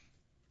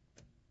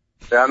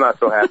 Yeah, I'm not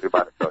so happy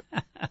about it, Coach.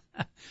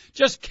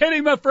 Just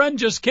kidding, my friend.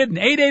 Just kidding.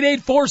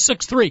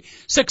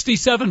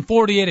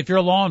 888-463-6748 if you're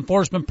a law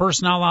enforcement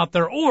personnel out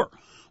there or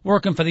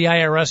working for the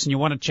IRS and you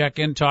want to check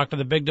in, talk to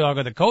the Big Dog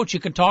or the coach, you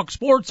can talk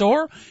sports,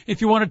 or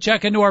if you want to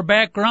check into our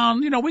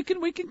background, we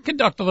can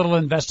conduct a little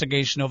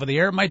investigation over the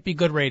air. It might be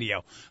good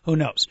radio. Who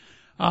knows?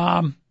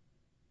 All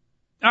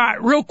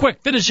right, real quick,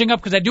 finishing up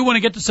because I do want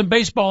to get to some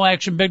baseball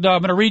action, Big Dog.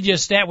 I'm going to read you a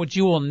stat which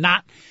you will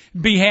not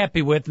be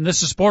happy with, and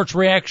this is Sports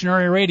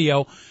Reactionary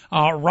Radio.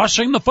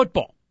 Rushing the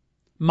football,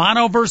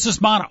 mono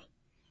versus mono,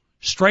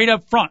 straight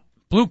up front,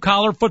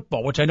 blue-collar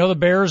football, which I know the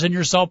Bears and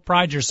yourself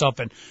pride yourself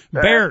in.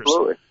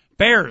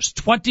 Bears,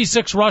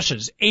 26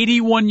 rushes,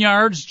 81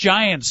 yards.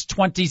 Giants,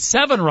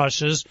 27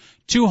 rushes,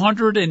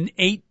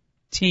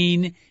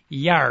 218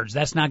 yards.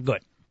 That's not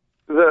good.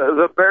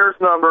 The Bears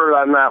number,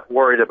 I'm not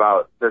worried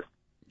about. The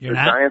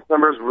Giants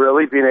numbers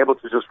really being able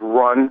to just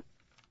run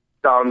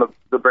down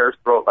the Bears'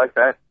 throat like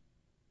that,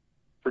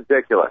 it's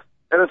ridiculous.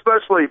 And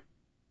especially,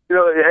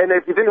 and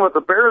if you think about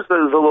the Bears, it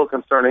was a little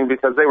concerning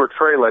because they were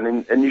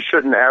trailing, and you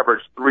shouldn't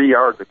average 3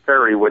 yards a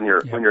carry when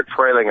you're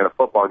trailing in a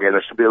football game.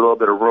 There should be a little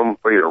bit of room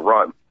for you to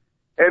run.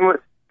 And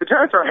the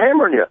Giants are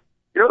hammering you.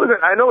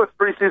 I know it's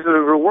preseason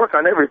to work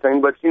on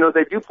everything, but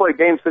they do play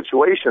game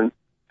situations.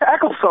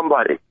 Tackle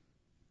somebody.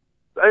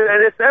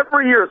 And it's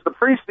every year. It's the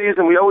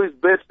preseason. We always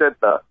bitch that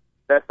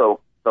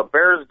the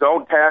Bears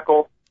don't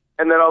tackle,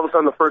 and then all of a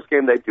sudden the first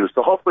game they do.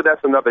 So hopefully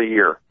that's another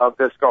year of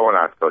this going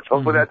on, Coach.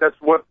 Hopefully that's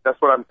what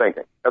I'm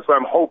thinking. That's what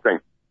I'm hoping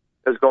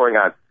is going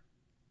on.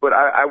 But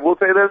I will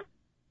say this: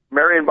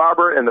 Marion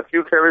Barber, in the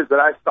few carries that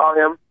I saw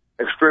him,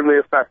 extremely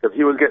effective.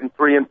 He was getting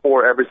 3 and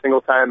 4 every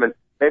single time, and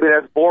maybe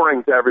that's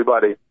boring to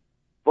everybody.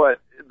 But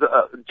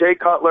Jay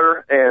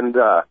Cutler and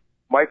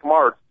Mike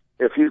Martz,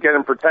 if he's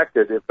getting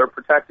protected, if they're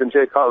protecting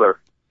Jay Cutler,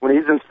 when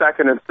he's in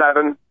 2nd and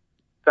 7,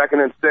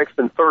 2nd and 6,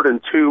 and 3rd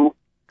and 2,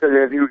 because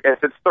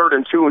if it's 3rd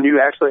and 2 and you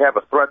actually have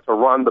a threat to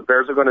run, the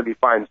Bears are going to be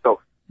fine. So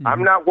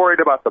I'm not worried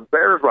about the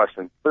Bears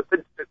rushing. But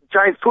the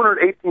Giants,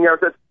 218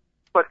 yards, that's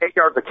but 8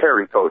 yards a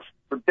carry, Coach.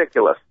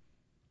 Ridiculous.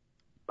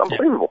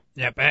 Unbelievable.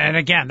 Yep. And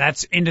again,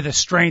 that's into the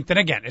strength. And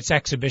again, it's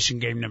exhibition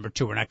game number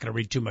 2. We're not going to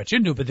read too much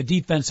into it, but the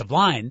defensive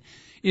line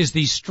is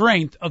the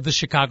strength of the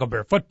Chicago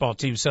Bear football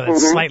team. So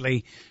that's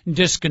slightly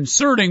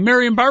disconcerting.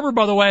 Marion Barber,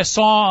 by the way, I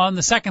saw on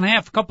the second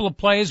half a couple of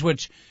plays,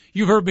 which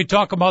you've heard me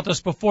talk about this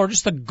before,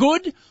 just a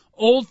good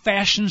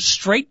old-fashioned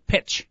straight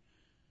pitch.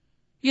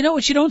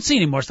 Which you don't see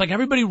anymore. It's like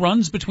everybody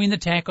runs between the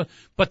tackles,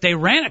 but they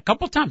ran a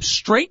couple times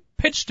straight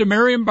pitch to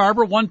Marion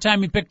Barber. One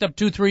time he picked up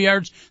 2-3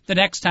 yards. The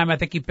next time I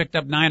think he picked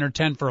up 9 or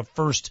 10 for a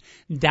first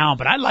down.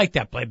 But I like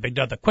that play, Big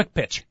Dog, the quick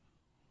pitch.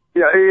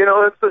 Yeah,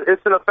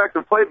 it's an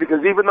effective play because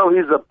even though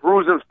he's a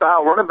bruising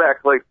style running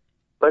back, like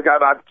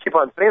I keep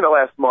on saying the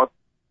last month,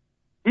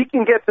 he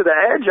can get to the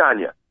edge on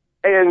you.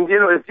 And,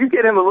 if you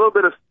get him a little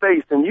bit of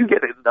space and you get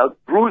a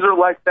bruiser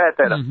like that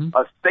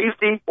a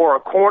safety or a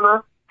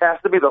corner has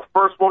to be the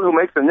first one who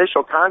makes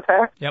initial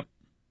contact. Yep.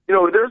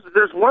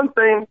 There's one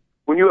thing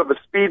when you have a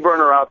speed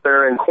burner out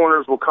there and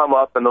corners will come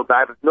up and they'll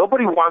dive.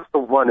 Nobody wants to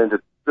run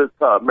into this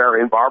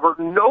Marion Barber.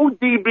 No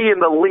DB in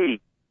the league.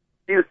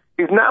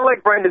 He's not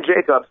like Brandon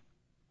Jacobs,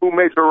 who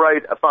Major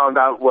Wright found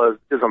out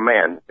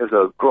is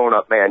a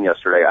grown-up man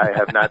yesterday. I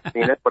have not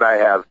seen it, but I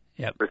have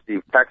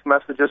received text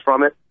messages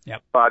from it.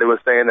 Yep. But it was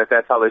saying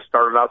that's how they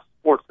started out.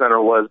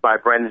 SportsCenter was by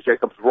Brandon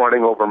Jacobs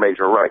running over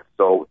Major Wright.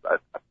 So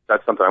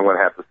that's something I'm going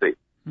to have to see.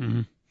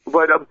 Mm-hmm.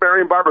 But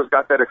Marion Barber's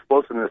got that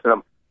explosiveness.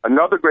 And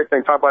another great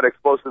thing, talk about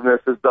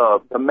explosiveness, is the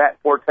Matt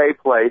Forte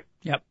play.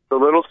 Yep. The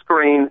little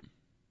screen.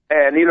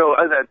 And,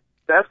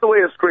 that's the way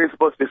a screen's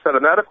supposed to be set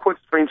up. Not a quick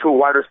screen to a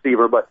wide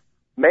receiver, but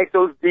make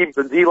the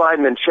D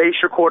linemen chase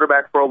your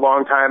quarterback for a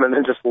long time and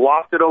then just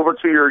loft it over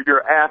to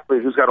your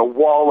athlete who's got a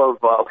wall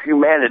of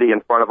humanity in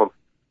front of him.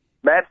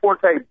 Matt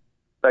Forte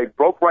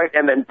broke right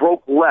and then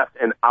broke left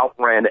and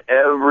outran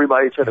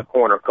everybody to the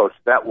corner, Coach.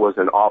 That was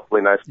an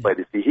awfully nice play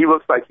to see. He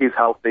looks like he's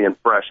healthy and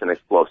fresh and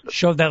explosive.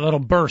 Showed that little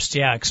burst,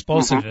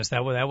 explosiveness.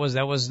 Mm-hmm.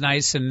 That was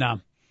nice. And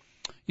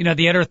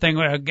the other thing,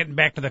 getting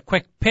back to the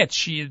quick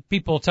pitch,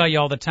 people tell you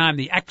all the time,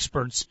 the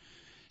experts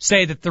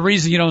say that the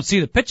reason you don't see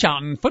the pitch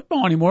out in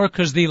football anymore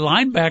because the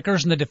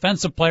linebackers and the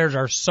defensive players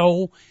are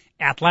so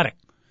athletic.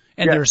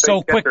 And they're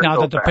so quick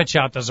now that the pitch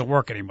out doesn't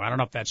work anymore. I don't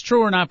know if that's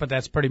true or not, but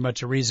that's pretty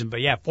much a reason. But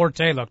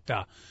Forte looked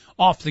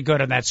awfully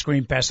good on that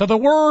screen pass. So there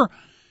were,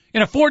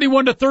 in a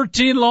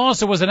 41-13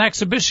 loss, it was an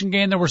exhibition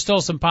game. There were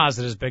still some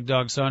positives, Big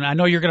Dog. So I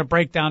know you're going to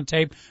break down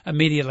tape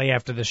immediately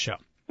after this show.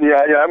 Yeah,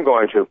 I'm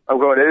going to.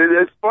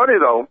 It's funny,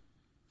 though.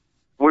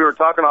 We were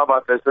talking all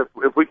about this,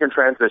 if we can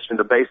transition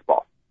to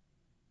baseball.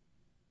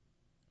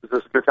 Is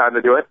this a good time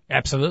to do it?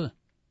 Absolutely.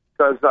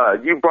 Because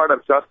you brought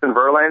up Justin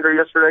Verlander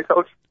yesterday,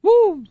 Coach.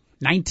 Woo!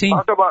 19.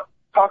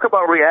 Talk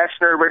about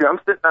reactionary radio. I'm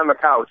sitting on the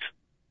couch,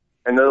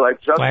 and they're like,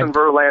 Justin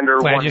Verlander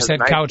glad won you his said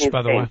 19th couch,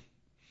 by the way.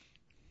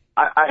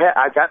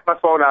 I got my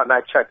phone out and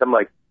I checked. I'm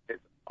like, it's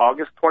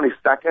August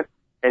 22nd,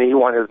 and he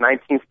won his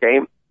 19th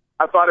game.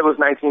 I thought it was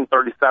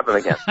 1937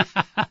 again.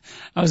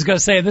 I was going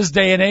to say, this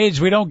day and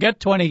age, we don't get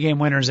 20-game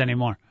winners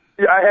anymore.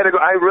 Yeah, I had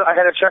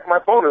to check my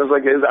phone. It was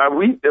like,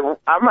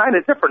 am I in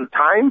a different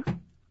time?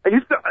 He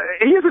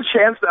has a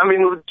chance. I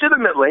mean,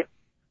 legitimately,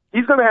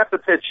 he's going to have to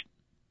pitch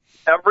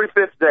every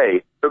fifth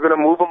day. They're going to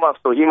move him up,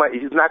 so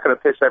he's not going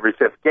to pitch every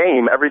fifth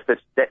game, every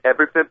fifth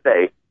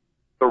day,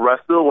 the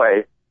rest of the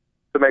way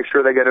to make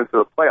sure they get into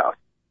the playoffs.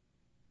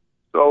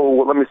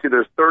 So let me see.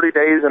 There's 30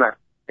 days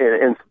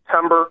in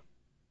September.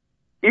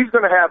 He's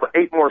going to have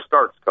 8 more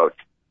starts, Coach,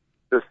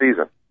 this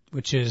season.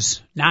 Which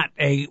is not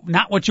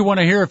what you want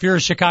to hear if you're a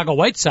Chicago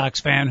White Sox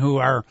fan who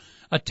are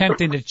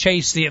attempting to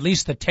chase at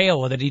least the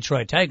tail of the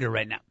Detroit Tiger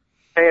right now.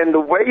 And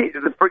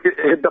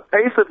the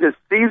pace of his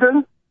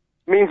season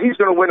means he's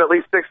going to win at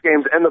least 6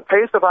 games, and the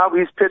pace of how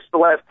he's pitched the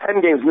last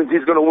 10 games means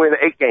he's going to win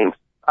 8 games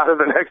out of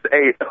the next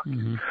 8.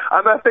 Mm-hmm.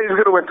 I'm not saying he's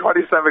going to win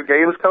 27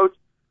 games, Coach.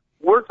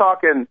 We're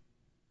talking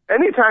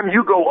anytime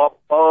you go up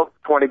above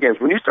 20 games,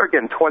 when you start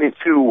getting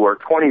 22 or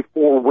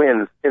 24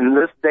 wins in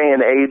this day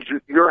and age,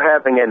 you're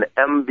having an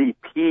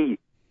MVP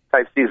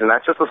type season.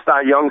 That's just a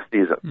Cy Young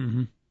season.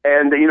 Mm-hmm.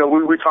 And, you know,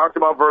 we talked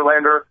about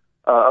Verlander,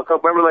 a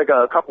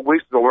couple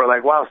weeks ago, we're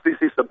like, wow,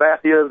 CC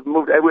Sabathia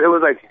moved. It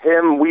was like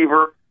him,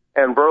 Weaver,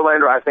 and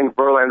Verlander. I think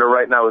Verlander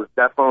right now is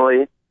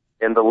definitely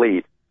in the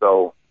lead.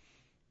 So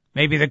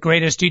maybe the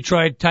greatest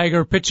Detroit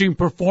Tiger pitching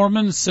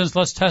performance since,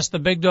 let's test the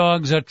Big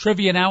Dog's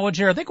trivia knowledge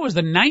here. I think it was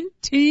the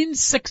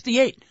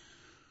 1968.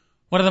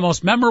 One of the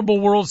most memorable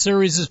World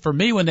Series is for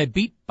me when they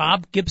beat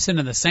Bob Gibson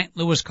and the St.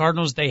 Louis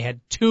Cardinals. They had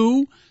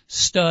two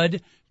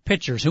stud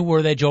pitchers. Who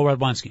were they, Joe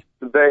Radwanski?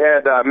 They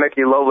had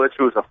Mickey Lolich,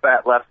 who was a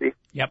fat lefty.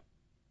 Yep.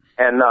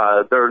 And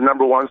their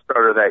number one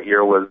starter that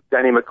year was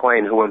Denny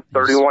McLain, who went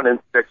 31-6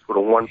 with a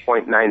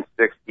 1.96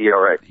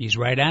 ERA. He's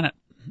right on it.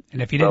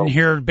 And if you didn't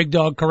hear Big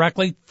Dog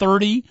correctly,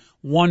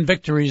 31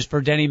 victories for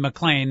Denny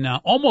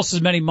McLain, almost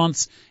as many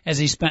months as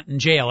he spent in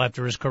jail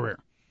after his career.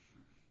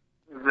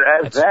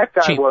 That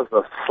guy was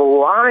a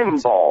slime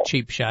ball.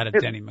 Cheap shot at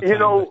Denny McLain.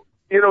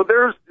 You know,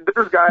 there's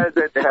guys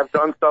that have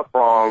done stuff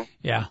wrong.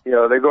 Yeah. You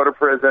know, they go to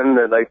prison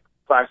and like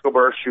Plaxico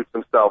Burress shoots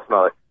himself and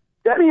all that.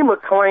 Denny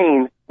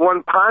McLain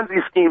run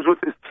Ponzi schemes with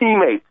his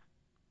teammates.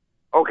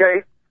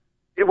 Okay?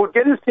 It would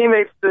get his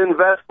teammates to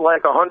invest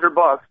like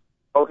 $100.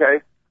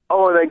 Okay?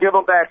 Oh, and they give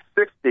them back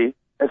 60 and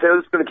say, oh,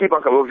 this is going to keep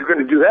on coming. Well, if you're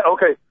going to do that,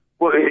 okay.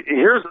 Well,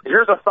 here's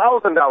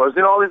 $1,000.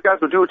 You know, all these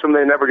guys will do it to him,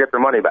 they never get their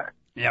money back.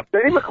 Yep.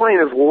 Denny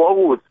McLain is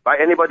loathed by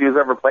anybody who's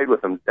ever played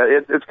with him.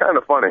 It's kind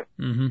of funny.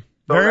 Mm-hmm.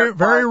 So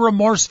very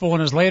remorseful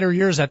in his later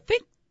years. I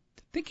think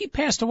he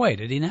passed away,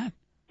 did he not?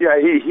 Yeah,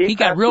 he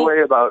got passed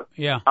away about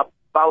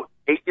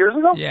 8 years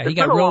ago. Yeah, he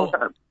got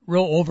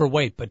real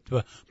overweight. But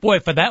boy,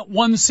 for that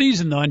one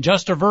season though, and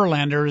Justin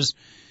Verlander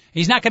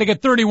he's not going to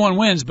get 31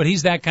 wins, but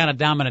he's that kind of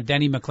dominant.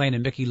 Denny McLain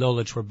and Mickey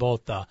Lolich were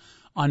both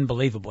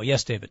unbelievable.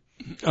 Yes, David.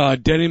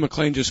 Denny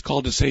McLain just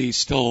called to say he's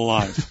still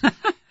alive.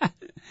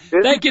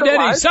 Thank you, Denny.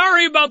 Alive?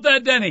 Sorry about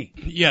that, Denny.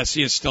 Yes,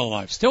 he is still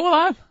alive. Still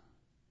alive?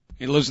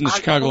 He lives in the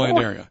Chicagoland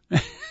area.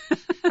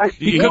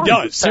 He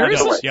does.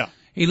 Seriously? Yeah.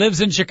 He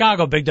lives in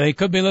Chicago, Big Day. He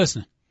could be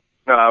listening.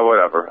 No,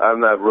 whatever. I'm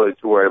not really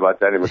too worried about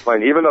Denny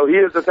McLain, even though he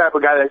is the type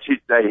of guy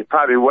that he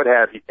probably would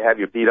have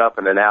you beat up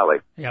in an alley.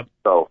 Yep.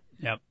 So.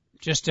 Yep.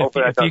 Just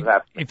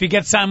if you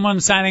get someone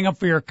signing up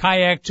for your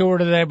kayak tour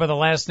today by the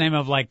last name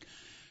of like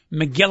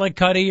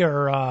McGillicuddy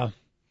or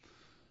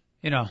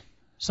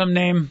some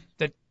name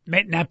that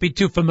may not be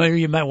too familiar,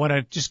 you might want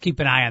to just keep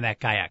an eye on that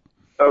kayak.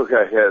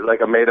 Okay, yeah,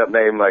 like a made-up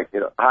name, like,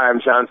 hi,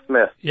 I'm John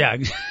Smith. Yeah.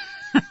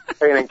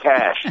 Paying in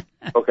cash.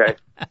 Okay.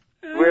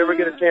 If we ever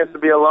get a chance to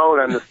be alone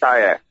on this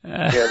kayak,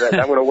 I'm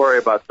going to worry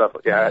about stuff.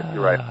 Yeah,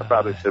 you're right. I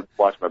probably should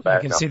watch my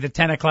back. You can see the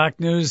 10 o'clock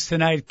news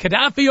tonight.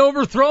 Gaddafi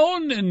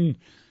overthrown and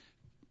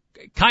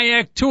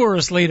kayak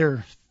tourist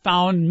leader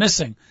found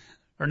missing.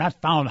 Or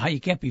not found. You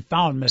can't be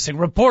found missing.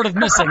 Reported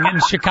missing in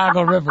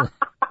Chicago River.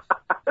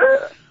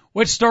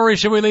 Which story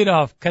should we lead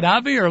off?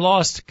 Gaddafi or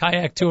lost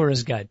kayak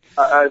tourist guide?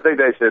 I think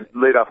they should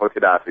lead off with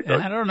Gaddafi.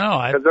 I don't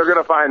know. Because they're going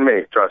to find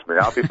me. Trust me.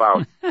 I'll be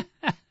found.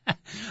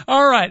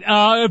 All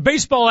right.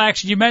 Baseball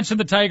action. You mentioned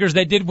the Tigers.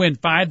 They did win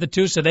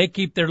 5-2, so they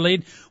keep their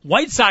lead.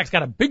 White Sox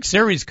got a big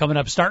series coming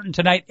up starting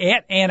tonight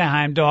at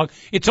Anaheim, Dog.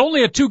 It's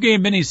only a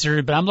 2-game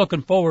mini-series, but I'm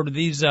looking forward to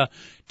these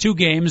 2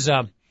 games.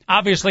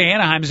 Obviously,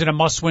 Anaheim is in a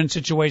must-win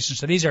situation,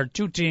 so these are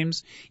 2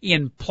 teams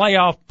in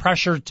playoff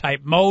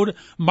pressure-type mode.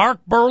 Mark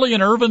Burley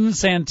and Irvin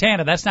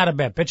Santana. That's not a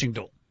bad pitching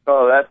duel.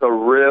 Oh, that's a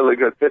really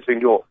good pitching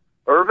duel.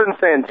 Irvin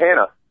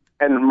Santana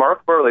and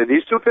Mark Burley,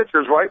 these 2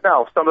 pitchers right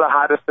now, some of the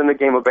hottest in the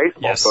game of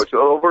baseball. Yes. Coach.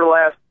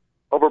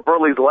 Over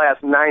Burley's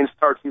last 9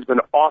 starts, he's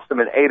been awesome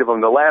in 8 of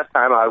them. The last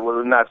time I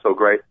was not so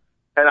great.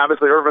 And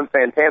obviously, Irvin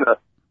Santana,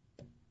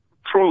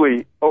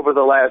 truly, over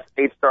the last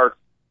 8 starts,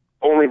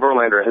 only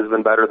Verlander has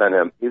been better than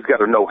him. He's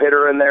got a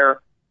no-hitter in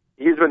there.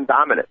 He's been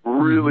dominant,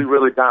 really,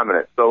 really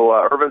dominant. So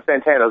Irvin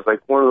Santana is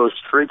like one of those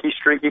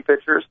streaky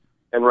pitchers,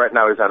 and right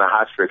now he's on a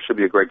hot streak. Should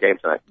be a great game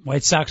tonight.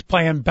 White Sox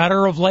playing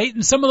better of late,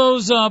 and some of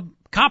those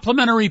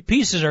complementary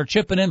pieces are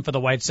chipping in for the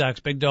White Sox.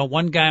 Big Dog,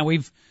 one guy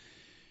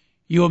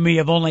you and me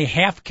have only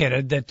half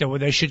kidded that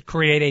they should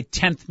create a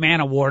 10th man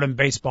award in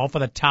baseball for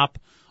the top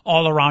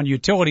all-around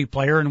utility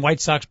player, and White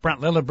Sox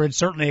Brent Lillibridge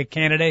certainly a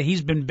candidate.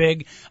 He's been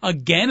big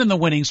again in the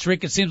winning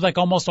streak. It seems like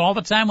almost all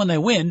the time when they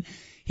win,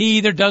 he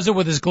either does it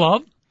with his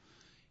glove,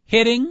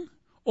 hitting,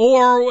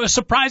 or a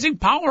surprising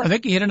power. I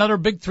think he hit another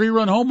big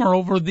 3-run homer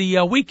over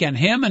the weekend.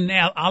 Him and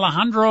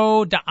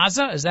Alejandro De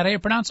Aza, is that how you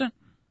pronounce it?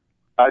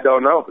 I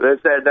don't know.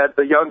 That's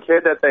the young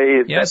kid that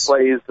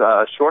plays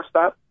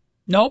shortstop?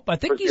 Nope. I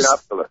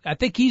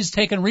think he's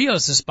taken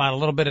Rios' spot a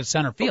little bit at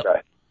center field.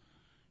 Okay.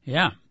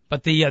 Yeah.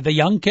 But the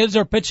young kids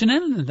are pitching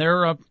in, and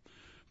they're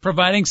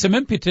providing some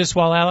impetus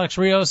while Alex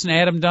Rios and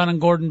Adam Dunn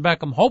and Gordon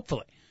Beckham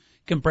hopefully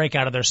can break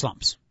out of their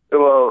slumps.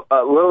 Well,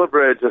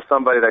 Lillibridge is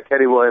somebody that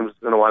Kenny Williams is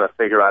going to want to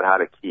figure out how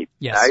to keep.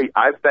 Yes.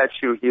 I bet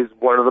you he's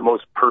one of the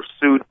most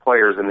pursued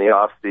players in the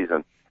off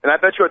season. And I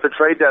bet you at the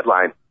trade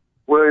deadline,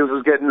 Williams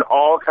was getting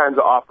all kinds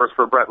of offers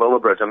for Brett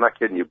Lillibridge. I'm not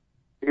kidding you.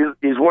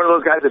 He's one of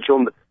those guys that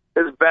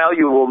his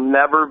value will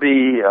never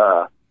be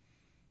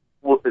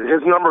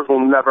his numbers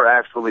will never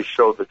actually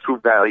show the true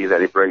value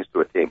that he brings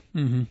to a team.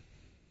 Mm-hmm.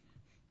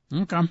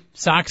 Okay.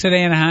 Sox at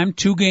Anaheim,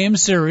 2-game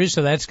series,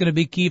 so that's going to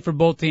be key for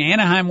both the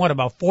Anaheim. What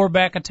about 4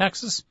 back of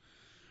Texas?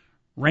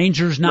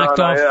 Rangers knocked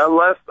off.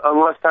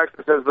 Unless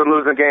Texas has been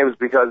losing games,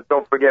 because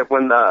don't forget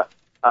when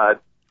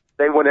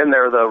they went in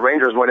there, the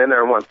Rangers went in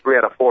there and won 3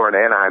 out of 4 in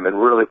Anaheim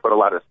and really put a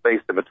lot of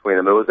space in between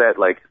them. It was at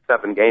like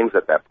 7 games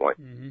at that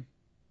point. Mm-hmm.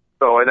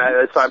 So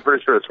I'm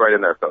pretty sure it's right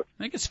in there, Coach.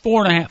 I think it's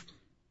 4.5.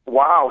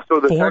 Wow,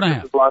 so the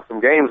Texans have lost some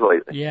games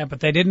lately. Yeah,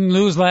 but they didn't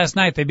lose last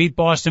night. They beat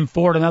Boston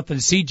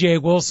 4-0. C.J.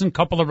 Wilson,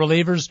 couple of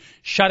relievers,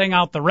 shutting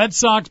out the Red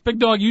Sox. Big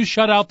Dog, you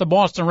shut out the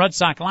Boston Red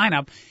Sox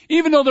lineup.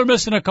 Even though they're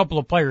missing a couple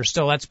of players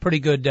still, that's pretty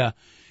good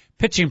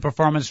pitching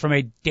performance from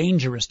a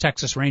dangerous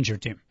Texas Ranger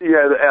team.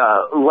 Yeah,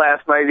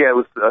 last night, it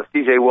was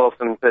C.J.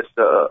 Wilson pitched,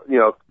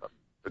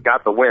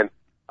 got the win.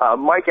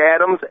 Mike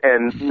Adams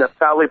and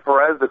Neftali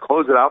Perez to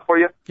close it out for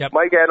you. Yep.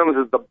 Mike Adams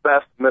is the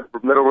best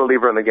middle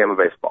reliever in the game of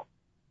baseball.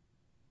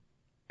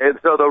 And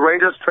so the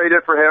Rangers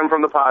traded for him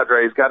from the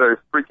Padres, got a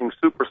freaking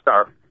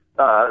superstar.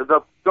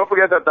 Don't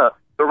forget that the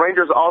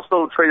Rangers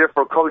also traded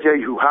for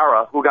Kojei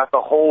Uhara, who got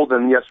the hold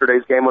in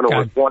yesterday's game when it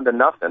was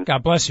 1-0.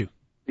 God bless you.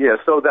 Yeah,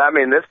 so that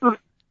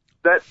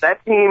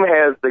team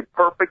has the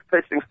perfect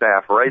pitching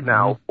staff right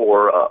now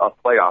for a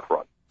playoff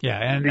run.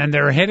 Yeah, and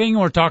they're hitting.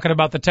 We're talking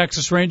about the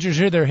Texas Rangers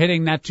here. They're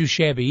hitting not too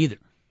shabby either.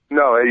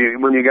 No,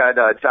 when you got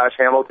Josh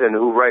Hamilton,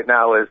 who right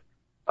now is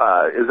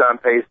on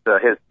pace to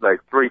hit like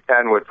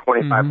 310 with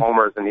 25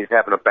 homers, and he's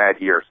having a bad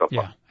year so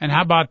far. Yeah. And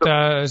how about,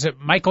 is it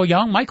Michael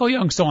Young? Michael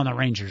Young's still on the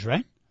Rangers,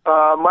 right?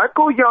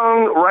 Michael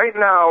Young right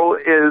now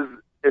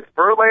it's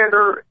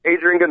Verlander,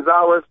 Adrian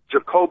Gonzalez,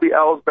 Jacoby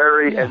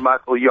Ellsbury, and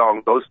Michael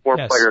Young. Those 4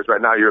 players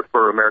right now you're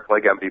for American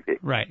League MVP.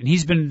 Right. And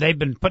they've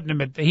been putting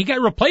him he got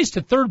replaced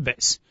at third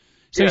base.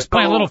 So he's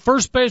playing a little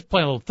first base,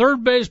 playing a little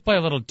third base, playing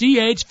a little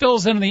DH,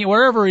 fills in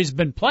wherever he's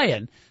been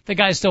playing. The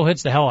guy still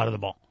hits the hell out of the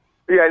ball.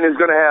 Yeah, and he's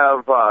going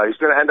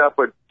to end up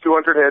with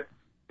 200 hits.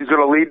 He's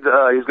going to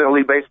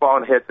lead baseball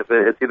in hits if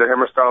it's either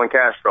him or Starlin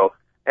Castro.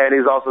 And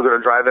he's also going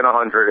to drive in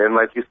 100. And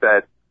like you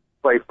said,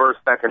 play first,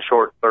 second,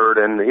 short, third.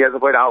 And he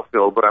hasn't played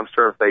outfield, but I'm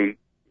sure if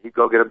he'd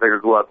go get a bigger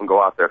glove and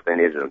go out there if they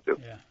needed him to.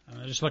 Yeah,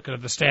 I'm just looking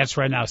at the stats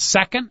right now.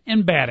 Second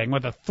in batting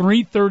with a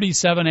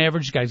 .337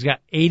 average. Guy's got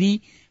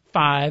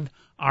 85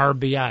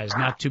 RBIs.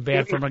 Not too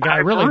bad from a guy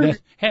really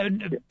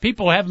that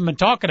people haven't been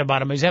talking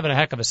about him. He's having a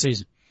heck of a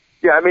season.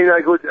 Yeah, I mean,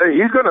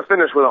 he's going to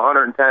finish with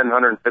 110,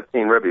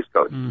 115 ribbies,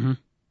 Coach. Mm-hmm.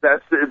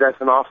 That's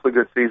an awfully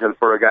good season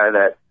for a guy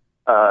that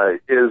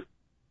is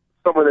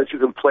someone that you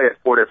can play at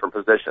 4 different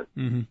positions.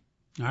 Mm-hmm.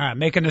 All right,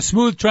 making a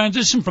smooth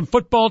transition from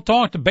football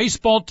talk to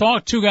baseball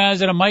talk. 2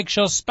 guys at a mic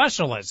show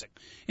specializing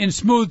in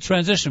smooth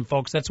transition,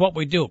 folks. That's what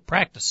we do.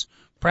 Practice.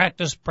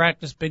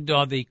 Big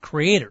Dog, the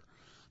creator,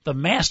 the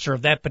master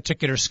of that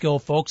particular skill,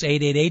 folks.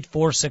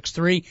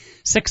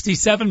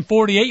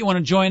 888-463-6748. You want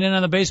to join in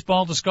on the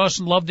baseball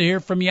discussion? Love to hear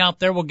from you out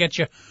there. We'll get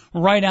you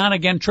right on.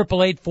 Again,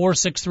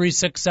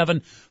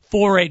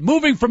 888-463-6748.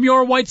 Moving from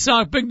your White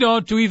Sox, Big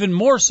Dog, to even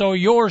more so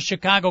your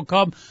Chicago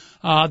Cub.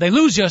 They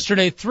lose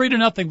yesterday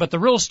 3-0, but the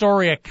real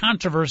story, a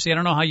controversy. I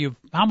don't know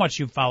how much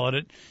you followed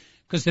it,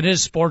 because it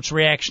is sports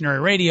reactionary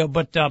radio,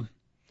 but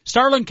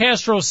Starlin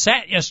Castro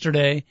sat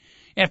yesterday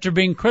after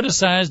being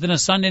criticized in a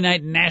Sunday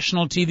night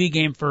national TV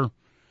game for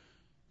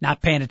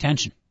not paying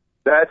attention.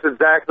 That's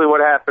exactly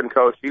what happened,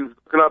 Coach. He was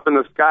looking up in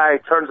the sky,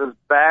 turns his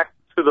back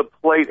to the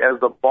plate as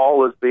the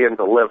ball is being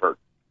delivered.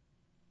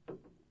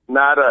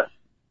 That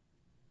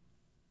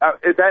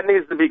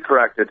needs to be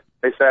corrected.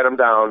 They sat him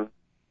down.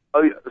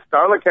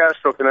 Starlin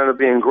Castro can end up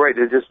being great.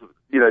 It just,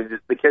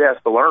 the kid has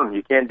to learn.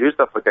 You can't do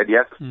stuff like that. You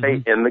have to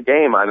stay in the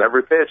game on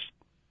every pitch.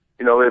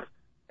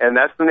 And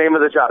that's the name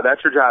of the job.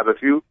 That's your job.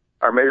 If you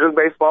are a Major League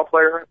Baseball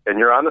player and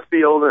you're on the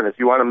field, and if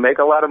you want to make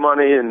a lot of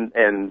money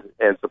and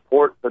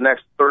support the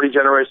next 30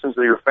 generations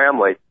of your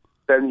family,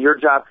 then your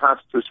job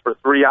constitutes for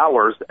 3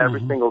 hours every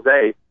single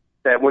day.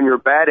 That when you're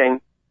batting,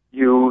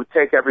 you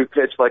take every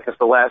pitch like it's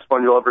the last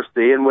one you'll ever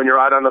see. And when you're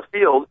out on the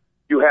field,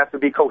 you have to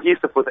be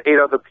cohesive with 8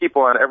 other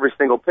people on every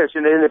single pitch.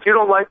 And if you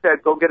don't like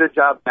that, go get a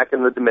job back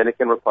in the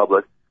Dominican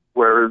Republic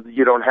where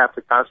you don't have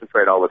to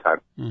concentrate all the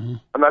time.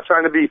 I'm not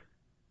trying to be...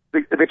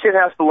 The kid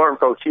has to learn,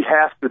 Coach. He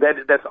has to.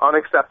 That's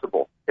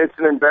unacceptable. It's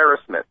an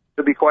embarrassment.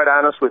 To be quite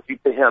honest with you,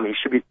 to him, he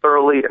should be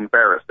thoroughly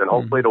embarrassed, and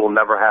hopefully it will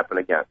never happen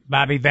again.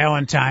 Bobby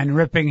Valentine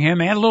ripping him,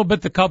 and a little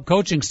bit the Cub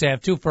coaching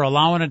staff, too, for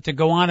allowing it to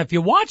go on. If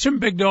you watch him,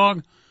 Big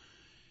Dog,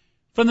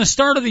 from the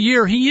start of the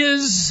year, he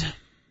is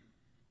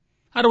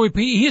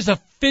a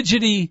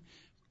fidgety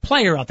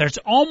player out there. It's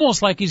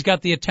almost like he's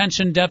got the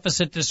attention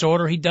deficit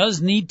disorder. He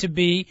does need to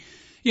be...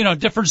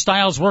 different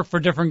styles work for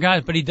different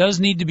guys, but he does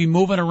need to be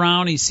moving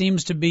around. He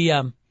seems to be,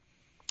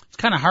 it's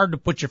kind of hard to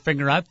put your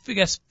finger on. I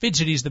guess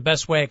fidgety is the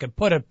best way I could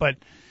put it, but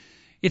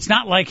it's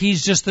not like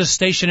he's just this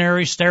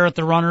stationary, stare at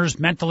the runners,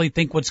 mentally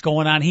think what's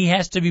going on. He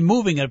has to be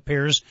moving, it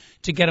appears,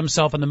 to get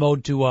himself in the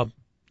mode to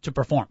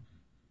perform.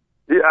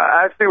 Yeah,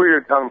 I see where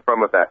you're coming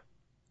from with that.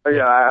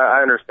 Yeah,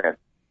 I understand.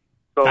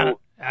 So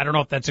I don't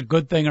know if that's a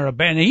good thing or a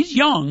bad. And he's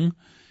young.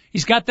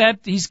 he's got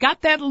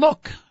that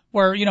look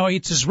where,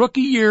 it's his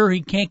rookie year.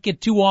 He can't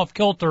get too off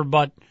kilter,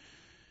 but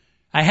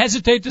I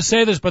hesitate to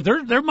say this, but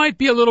there might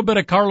be a little bit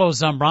of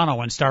Carlos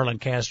Zambrano in Starlin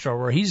Castro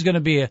where he's going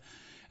to be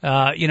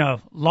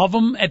love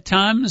him at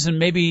times and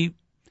maybe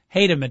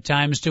hate him at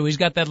times too. He's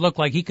got that look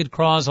like he could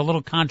cause a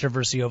little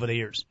controversy over the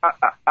years.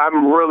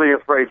 I'm really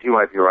afraid you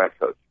might be right,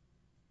 Coach.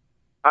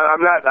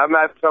 I'm not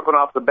jumping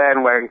off the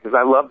bandwagon because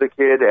I love the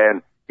kid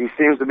and he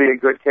seems to be a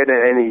good kid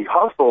and he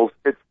hustles.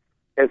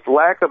 It's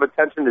lack of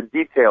attention to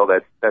detail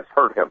that's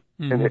hurt him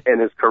in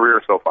his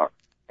career so far.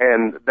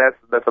 And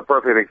that's a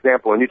perfect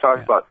example. And you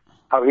talked about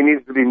how he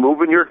needs to be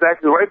moving. You're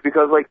exactly right,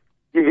 because like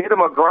you hit him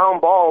a ground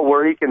ball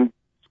where he can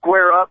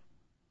square up,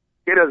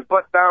 get his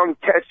butt down,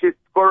 catch it,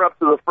 square up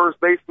to the first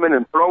baseman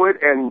and throw it,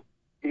 and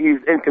he's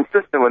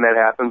inconsistent when that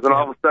happens. And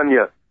all of a sudden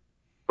you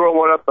throw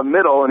one up the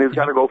middle and he's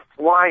got to go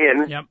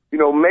flying,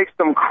 make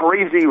some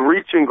crazy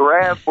reach and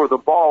grab for the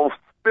ball,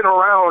 spin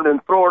around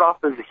and throw it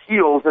off his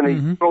heels, and he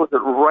throws it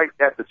right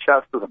at the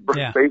chest of the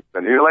first baseman.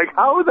 And you're like,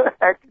 how the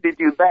heck did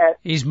he do that?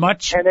 He's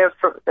much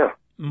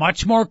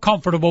more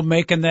comfortable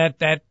making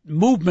that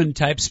movement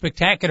type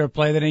spectacular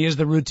play than he is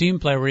the routine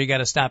play where you got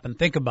to stop and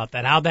think about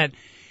that. How that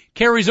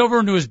carries over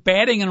into his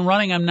batting and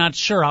running, I'm not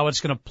sure how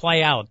it's going to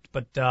play out.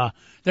 But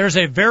there's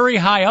a very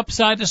high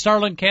upside to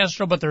Starlin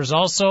Castro, but there's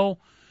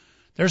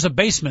a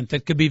basement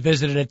that could be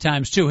visited at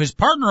times too. His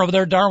partner over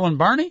there, Darwin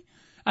Barney,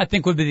 I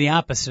think would be the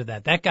opposite of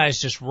that. That guy's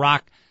just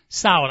rock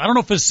solid. I don't know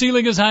if his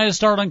ceiling is high as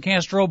Starlin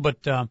Castro,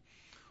 but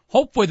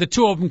hopefully the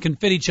two of them can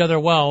fit each other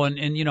well and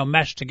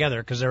mesh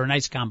together because they're a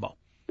nice combo.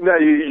 No,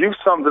 you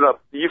summed it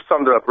up. You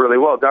summed it up really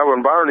well.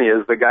 Darwin Barney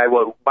is the guy.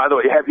 Well, by the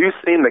way, have you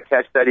seen the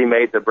catch that he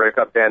made to break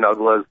up Dan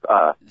Uggla's?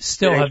 I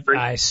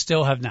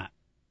still have not.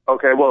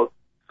 Okay, well,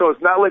 so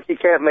it's not like he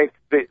can't make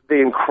the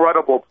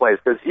incredible plays,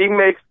 because he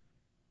makes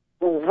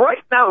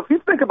right now. If you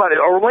think about it,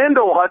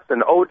 Orlando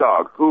Hudson,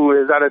 O-Dog, who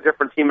is on a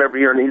different team every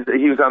year, and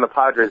he was on the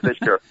Padres this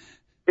year.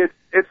 It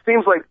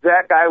seems like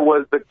that guy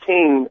was the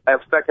king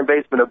of second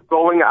baseman of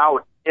going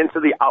out into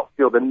the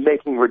outfield and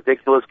making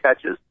ridiculous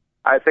catches.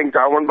 I think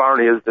Darwin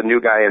Barney is the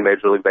new guy in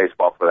Major League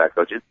Baseball for that,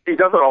 Coach. He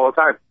does it all the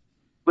time.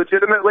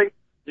 Legitimately,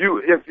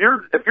 if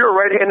you're a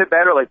right-handed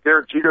batter like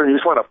Derek Jeter and you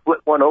just want to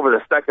flip one over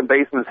the second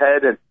baseman's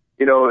head and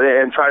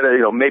try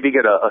to maybe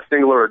get a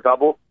single or a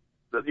double,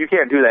 you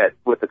can't do that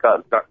with the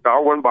Cubs.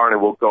 Darwin Barney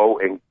will go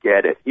and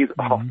get it. He's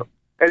awesome.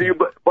 And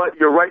but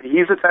you're right.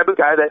 He's the type of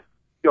guy that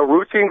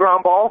routine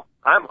ground ball.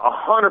 I'm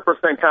 100%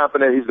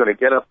 confident he's going to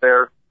get up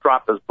there,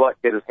 drop his butt,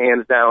 get his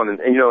hands down,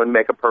 and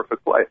make a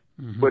perfect play.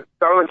 But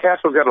Starlin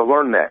Castro's got to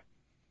learn that.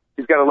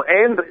 He's got to,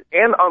 and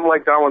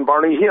unlike Darwin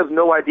Barney, he has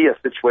no idea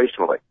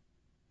situationally.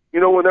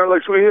 When they're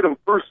like, should we hit him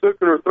first,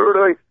 second, or third?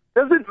 Like,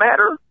 doesn't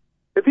matter.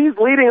 If he's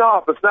leading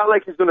off, it's not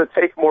like he's going to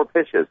take more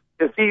pitches.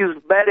 If he's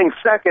batting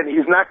second,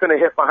 he's not going to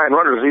hit behind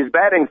runners. If he's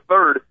batting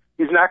third,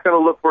 he's not going to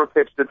look for a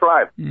pitch to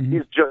drive.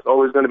 He's just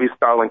always going to be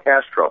Starlin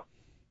Castro.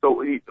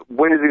 So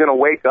when is he going to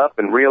wake up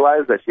and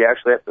realize that you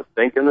actually have to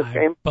think in this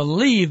game? I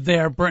believe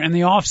in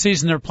the off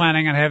season they're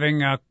planning on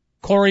having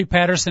Corey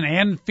Patterson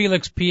and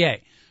Felix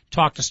P.A.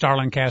 talk to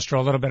Starlin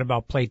Castro a little bit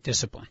about plate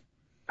discipline.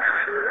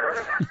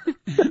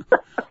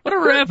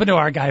 Whatever happened to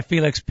our guy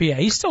Felix P.A.?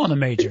 He's still in the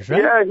majors,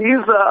 right? Yeah,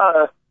 he's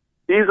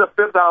a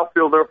fifth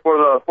outfielder for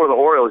the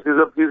Orioles. He's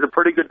a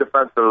pretty good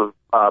defensive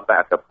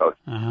backup coach.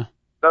 Nothing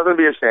to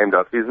be ashamed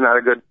of. He's not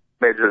a good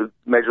major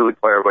league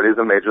player, but he's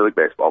a Major League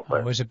Baseball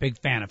player. Always a big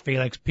fan of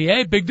Felix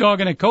P.A. Big Dog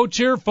and a coach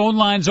here. Phone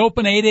lines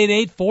open,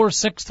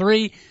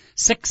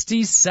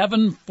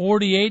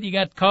 888-463-6748. You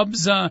got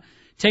Cubs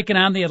taking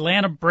on the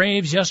Atlanta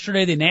Braves.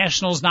 Yesterday, the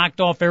Nationals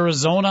knocked off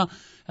Arizona.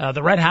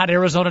 The red-hot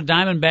Arizona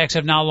Diamondbacks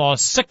have now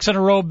lost 6 in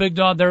a row. Big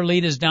Dog, their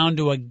lead is down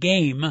to a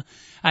game.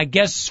 I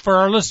guess for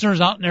our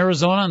listeners out in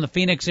Arizona and the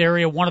Phoenix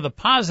area, one of the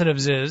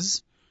positives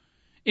is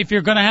if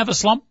you're going to have a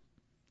slump,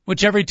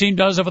 which every team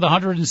does over the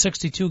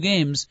 162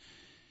 games,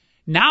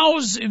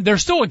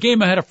 there's still a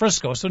game ahead of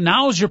Frisco, so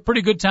now's your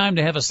pretty good time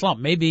to have a slump.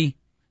 Maybe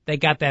they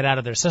got that out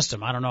of their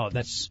system. I don't know.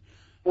 That's,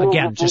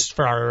 again, just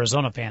for our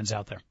Arizona fans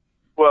out there.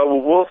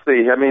 Well, we'll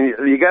see. I mean,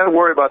 you got to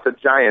worry about the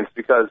Giants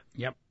because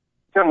Tim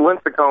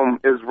Lincecum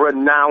is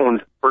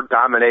renowned for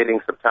dominating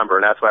September,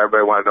 and that's why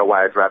everybody wanted to know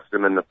why I drafted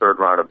him in the third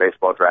round of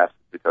baseball drafts,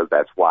 because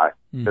that's why.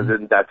 Because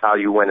that's how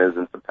you win is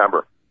in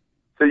September.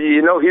 So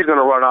he's going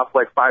to run off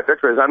like 5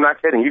 victories. I'm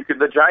not kidding.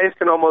 The Giants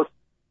can almost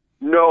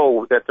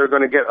know that they're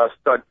going to get a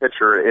stud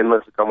pitcher in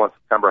Lincecum once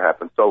September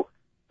happens. So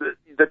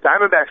the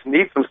Diamondbacks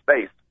need some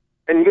space.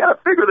 And you got to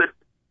figure that,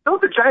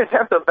 don't the Giants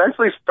have to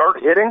eventually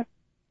start hitting?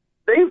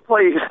 They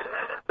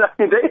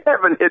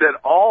haven't hit at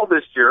all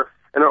this year,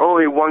 and they're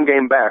only 1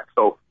 game back.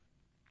 So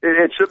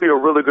it should be a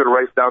really good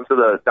race down to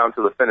the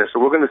finish. So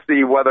we're going to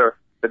see whether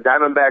the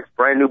Diamondbacks'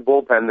 brand new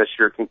bullpen this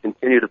year can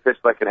continue to pitch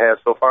like it has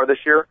so far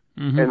this year,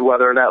 and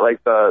whether or not like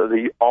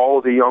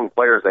all the young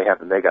players they have,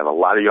 and they got a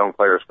lot of young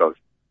players, Coach,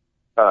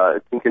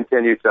 can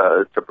continue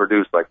to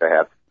produce like they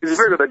have. Because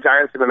you figure the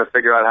Giants are going to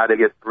figure out how to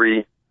get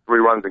three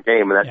runs a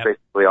game, and that's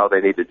basically all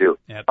they need to do.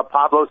 A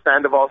Pablo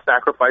Sandoval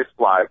sacrifice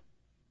fly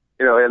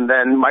and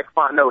then Mike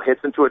Fontenot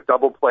hits into a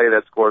double play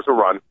that scores a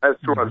run. That's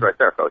 2 runs right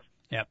there, Coach.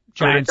 Yep.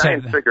 Giants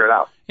figure it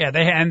out. Yeah,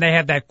 they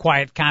had that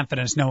quiet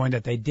confidence knowing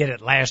that they did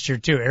it last year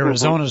too.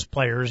 Arizona's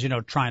players,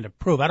 trying to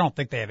prove. I don't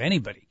think they have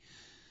anybody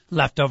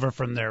left over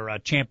from their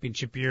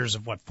championship years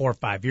of 4 or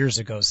 5 years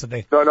ago. So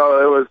they No, it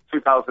was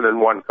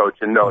 2001, Coach,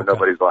 and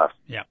nobody's left.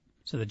 Yeah.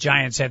 So the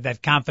Giants have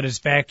that confidence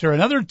factor.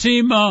 Another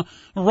team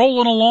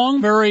rolling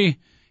along very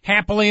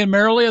happily and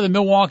merrily are the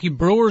Milwaukee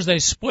Brewers. They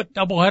split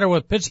doubleheader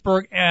with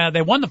Pittsburgh.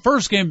 They won the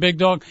first game, Big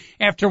Dog.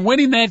 After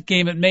winning that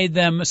game, it made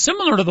them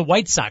similar to the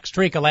White Sox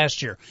streak of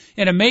last year.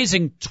 An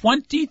amazing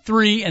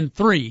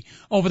 23-3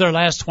 over their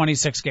last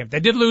 26 games. They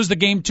did lose the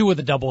game 2 of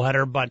the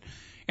doubleheader, but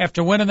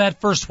after winning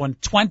that first one,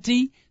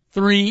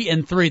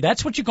 23-3.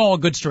 That's what you call a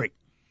good streak.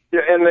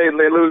 Yeah, and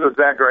they lose with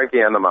Zach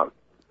Greinke on the mound.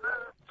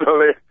 So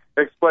they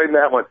explain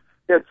that one.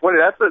 Yeah, 20.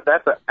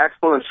 That's an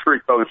excellent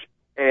streak, Coach,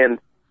 and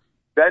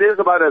that is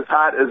about as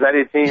hot as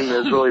any team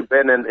has really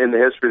been in the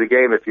history of the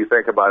game, if you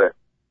think about it.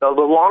 The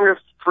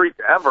longest streak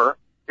ever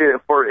in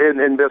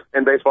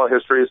baseball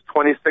history is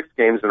 26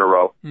 games in a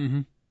row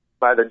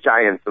by the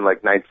Giants in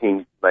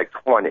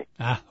 1920.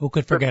 Who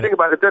could forget Think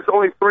about it. That's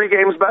only 3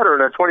 games better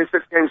in a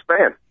 26-game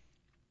span.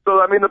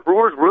 So, the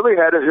Brewers really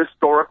had a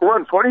historic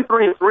run.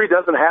 23-3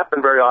 doesn't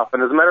happen very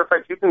often. As a matter of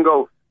fact, you can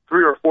go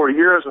 3 or 4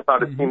 years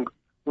without a team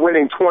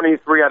winning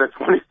 23 out of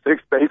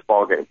 26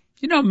 baseball games.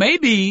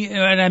 Maybe,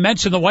 and I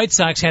mentioned the White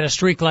Sox had a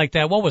streak like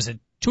that. What was it,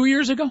 2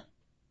 years ago?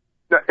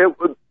 No, it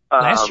was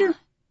last year?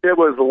 It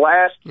was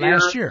last year.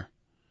 Last year.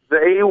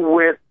 They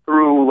went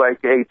through a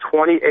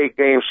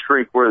 28-game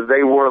streak where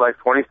they were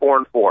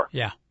 24-4.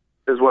 Yeah.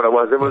 Is what it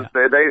was. It was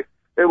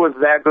it was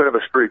that good of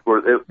a streak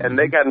and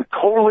they got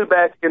totally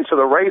back into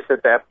the race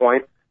at that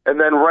point. And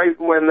then right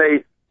when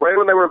they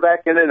were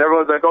back in it,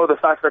 everyone's like, "Oh, the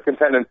Sox are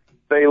contending."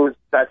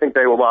 I think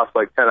they lost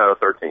 10 out of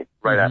 13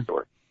 right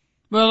afterwards.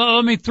 Well,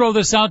 let me throw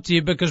this out to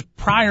you because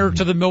prior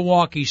to the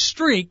Milwaukee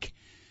streak,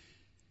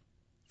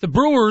 the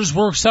Brewers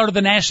were sort of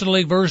the National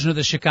League version of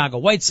the Chicago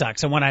White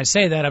Sox. And when I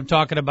say that, I'm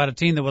talking about a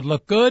team that would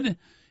look good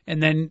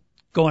and then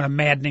go on a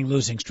maddening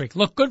losing streak.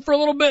 Look good for a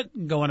little bit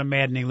and go on a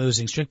maddening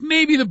losing streak.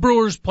 Maybe the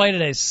Brewers played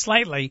at a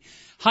slightly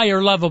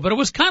higher level, but it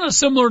was kind of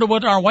similar to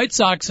what our White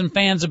Sox and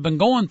fans have been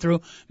going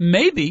through.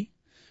 Maybe,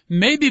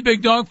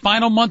 Big Dog,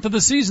 final month of the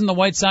season, the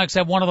White Sox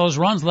have one of those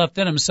runs left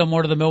in them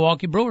similar to the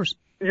Milwaukee Brewers.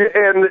 Yeah,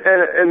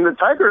 and the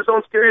Tigers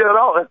don't scare you at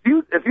all.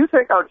 If you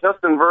take out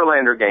Justin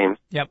Verlander games,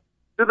 yep.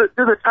 Do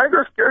the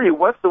Tigers scare you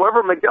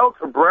whatsoever? Miguel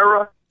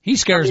Cabrera, he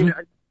scares me.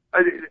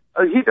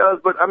 He does,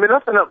 but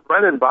nothing else.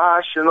 Brendan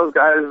Bosch and those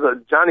guys,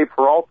 Johnny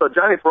Peralta.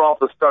 Johnny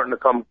Peralta's starting to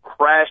come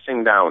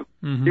crashing down.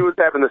 He was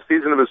having the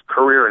season of his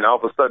career, and all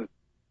of a sudden,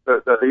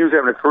 he was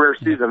having a career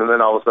season, and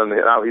then all of a sudden,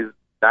 now he's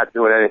not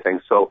doing anything.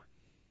 So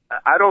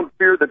I don't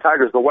fear the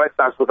Tigers. The White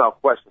Sox,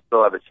 without question,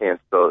 still have a chance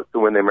to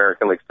win the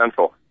American League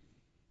Central.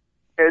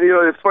 And,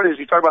 it's funny as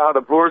you talk about how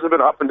the Brewers have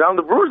been up and down.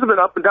 The Brewers have been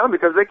up and down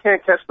because they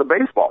can't catch the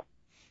baseball.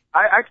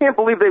 I can't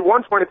believe they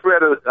won 23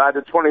 out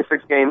of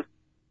 26 games.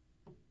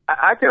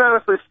 I can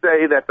honestly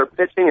say that their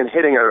pitching and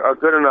hitting are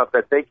good enough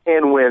that they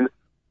can win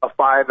a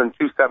 5 and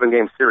 2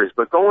 7-game series.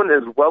 But going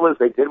as well as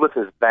they did with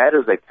as bad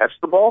as they catch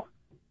the ball,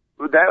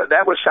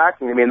 that was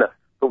shocking.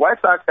 The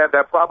White Sox have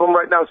that problem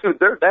right now, too.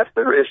 That's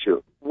their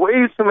issue.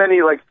 Way too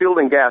many,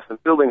 fielding gas and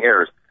fielding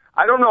errors.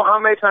 I don't know how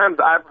many times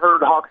I've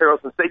heard Hawk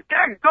Harrelson say,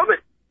 "Dadgummit,"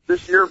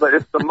 this year, but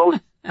it's the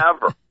most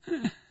ever.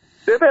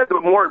 They've had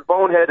more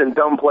bonehead and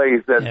dumb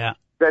plays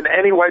than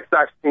any White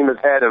Sox team has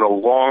had in a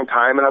long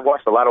time, and I've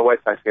watched a lot of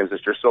White Sox games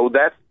this year. So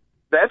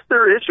that's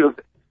their issue.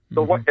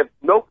 So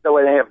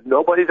they have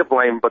nobody to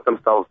blame but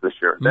themselves this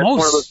year. That's one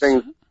of those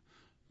things.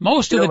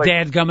 Most of the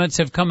dadgummits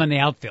have come in the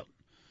outfield.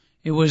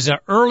 It was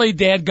early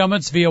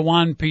dadgummits via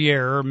Juan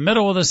Pierre,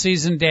 middle of the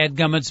season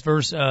dadgummits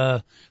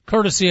versus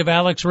courtesy of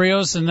Alex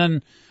Rios, and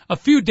then a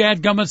few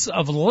dadgummits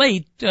of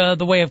late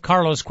the way of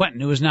Carlos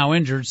Quentin, who is now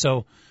injured.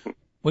 So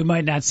we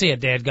might not see a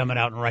dadgummit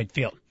out in right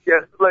field.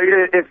 Yeah,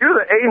 if you're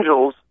the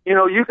Angels,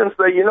 you can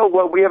say,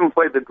 we haven't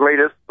played the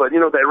greatest, but,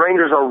 the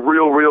Rangers are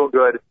real, real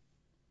good.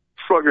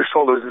 Shrug your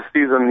shoulders, this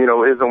season,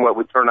 isn't what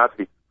we turn out to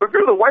be. But if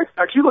you're the White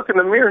Sox, you look in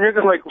the mirror and you're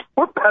just like,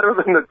 we're better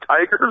than the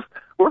Tigers,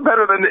 we're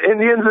better than the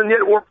Indians, and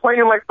yet we're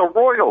playing like the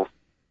Royals.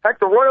 Heck,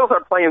 the Royals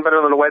are playing better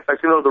than the White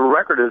Sox. The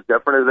record is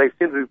different, as they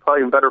seem to be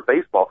playing better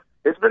baseball.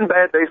 It's been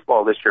bad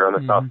baseball this year on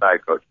the South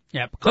Side, Coach.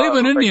 Yeah,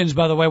 Cleveland Indians,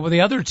 by the way, were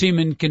the other team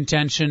in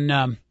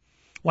contention.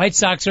 White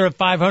Sox are at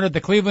 500.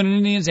 The Cleveland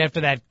Indians,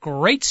 after that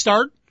great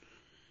start,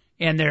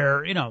 and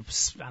they're, I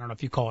don't know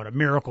if you call it a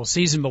miracle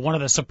season, but one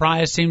of the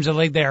surprise teams of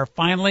the league, they are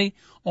finally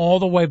all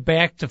the way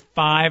back to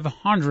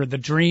 500. The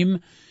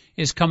dream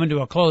is coming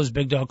to a close,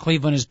 Big Dog.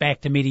 Cleveland is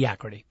back to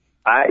mediocrity.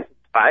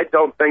 I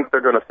don't think they're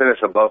going to finish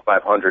above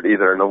 500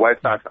 either, and the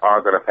White Sox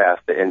are going to pass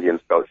the Indians,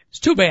 Coach. It's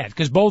too bad,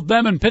 because both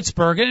them and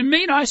Pittsburgh,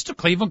 and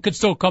Cleveland could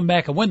still come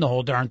back and win the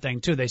whole darn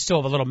thing, too. They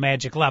still have a little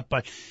magic left,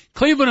 but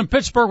Cleveland and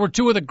Pittsburgh were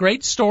two of the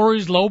great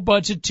stories,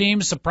 low-budget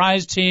teams,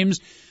 surprise teams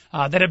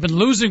that have been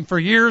losing for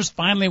years,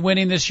 finally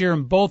winning this year,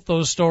 and both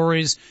those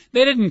stories,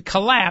 they didn't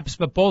collapse,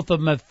 but both of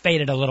them have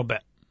faded a little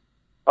bit.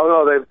 Oh,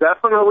 no, they've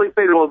definitely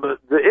faded. Well,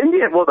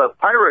 the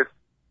Pirates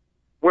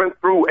went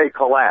through a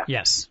collapse.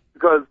 Yes.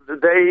 Because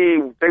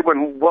they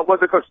went, what was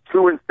it, Coach,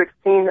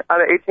 2-16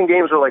 out of 18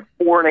 games, or like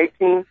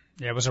 4-18?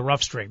 Yeah, it was a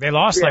rough streak. They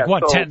lost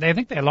 10? I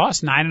think they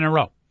lost 9 in a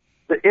row.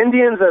 The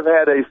Indians have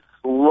had a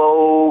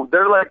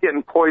they're like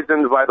getting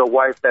poisoned by the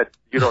wife that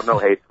you don't know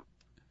hates them.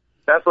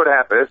 That's what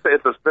happened.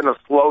 It's been a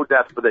slow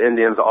death for the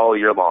Indians all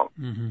year long.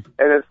 Mm-hmm.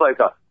 And it's like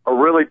a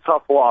really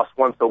tough loss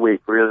once a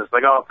week where you're just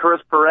like, oh,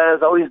 Chris Perez,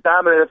 oh, he's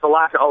dominant. It's a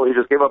lot. Oh, he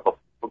just gave up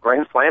a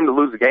grand slam to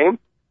lose the game.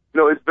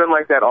 It's been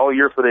like that all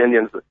year for the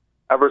Indians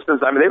ever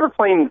since. I mean, they were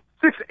playing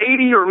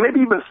 680 or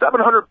maybe even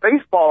 700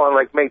 baseball on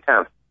like May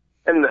 10th.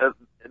 And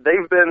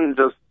they've been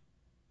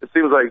it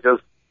seems like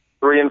just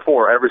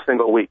 3-4 every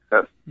single week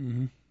since.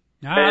 Mm-hmm.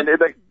 And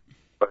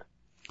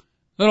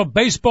little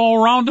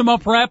baseball round 'em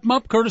up, wrap 'em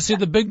up, courtesy of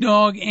the Big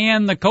Dog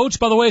and the coach.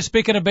 By the way,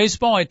 speaking of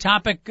baseball, a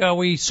topic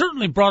we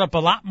certainly brought up a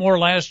lot more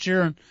last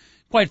year, and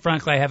quite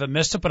frankly, I haven't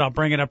missed it, but I'll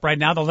bring it up right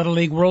now. The Little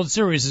League World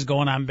Series is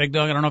going on, Big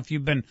Dog. I don't know if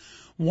you've been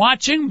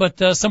watching,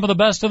 but some of the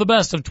best of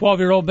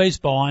 12-year-old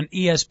baseball on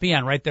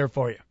ESPN right there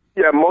for you.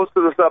 Yeah, most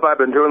of the stuff I've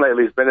been doing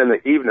lately has been in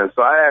the evening,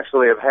 so I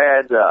actually have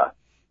had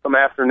some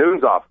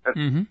afternoons off.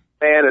 Mm-hmm.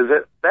 And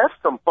that's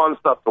some fun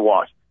stuff to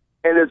watch.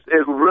 And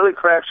it really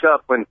cracks you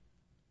up when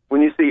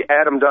you see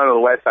Adam Dunn of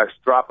the White Sox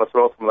drop a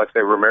throw from, let's say,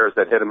 Ramirez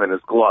that hit him in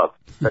his glove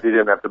that he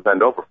didn't have to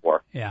bend over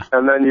for. Yeah.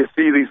 And then you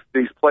see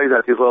these plays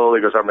that these little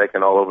leaguers are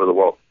making all over the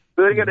world.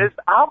 The thing is,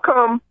 how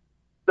come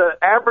the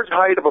average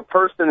height of a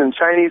person in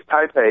Chinese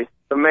Taipei,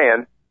 the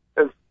man,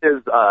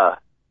 is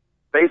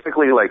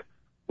basically like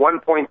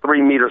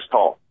 1.3 meters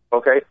tall?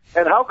 Okay?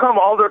 And how come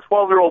all their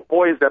 12-year-old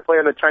boys that play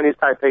on the Chinese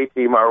Taipei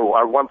team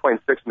are 1.6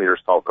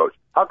 meters tall, Coach?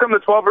 How come the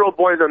 12-year-old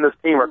boys on this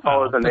team are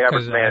taller than the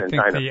average man in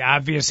China? I think the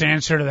obvious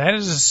answer to that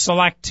is a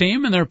select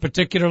team, and they're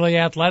particularly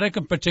athletic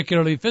and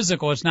particularly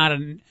physical. It's not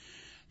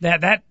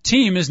that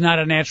team is not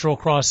a natural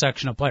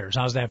cross-section of players.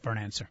 How's that for an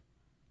answer?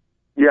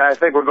 Yeah, I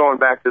think we're going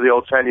back to the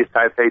old Chinese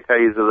Taipei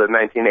days of the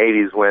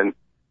 1980s when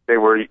they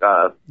were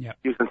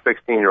using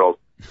 16-year-olds.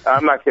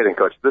 I'm not kidding,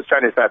 Coach. This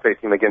Chinese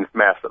Taipei team, again, is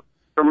massive.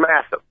 They're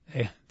massive.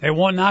 They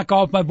won't knock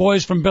off my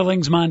boys from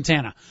Billings,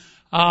 Montana.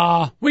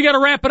 We got to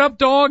wrap it up,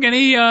 Dog.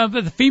 Any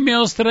the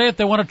females today, if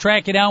they want to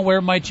track you down,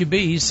 where might you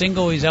be? He's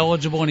single, he's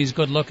eligible, and he's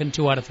good looking.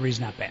 2 out of 3 is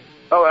not bad.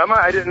 Oh, am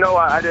I? I didn't know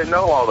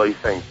all these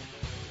things.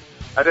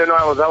 I didn't know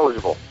I was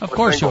eligible. Of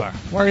course you are.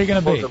 Where are you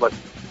going to be?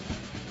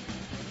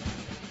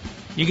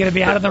 You going to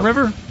be out on the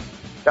river?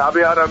 Yeah, I'll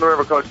be out on the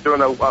river, Coach, doing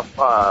what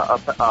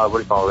do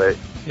you call it?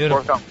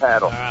 Workout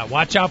paddle. All right,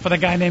 watch out for the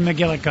guy named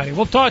McGillicuddy.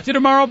 We'll talk to you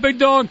tomorrow, Big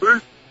Dog.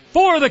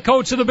 For the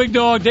coach of the Big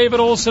Dog, David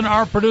Olson,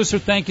 our producer,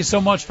 thank you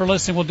so much for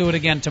listening. We'll do it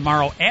again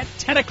tomorrow at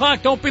 10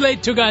 o'clock. Don't be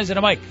late. 2 guys and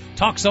a mic.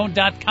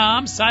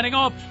 TalkZone.com. Signing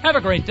off. Have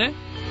a great day.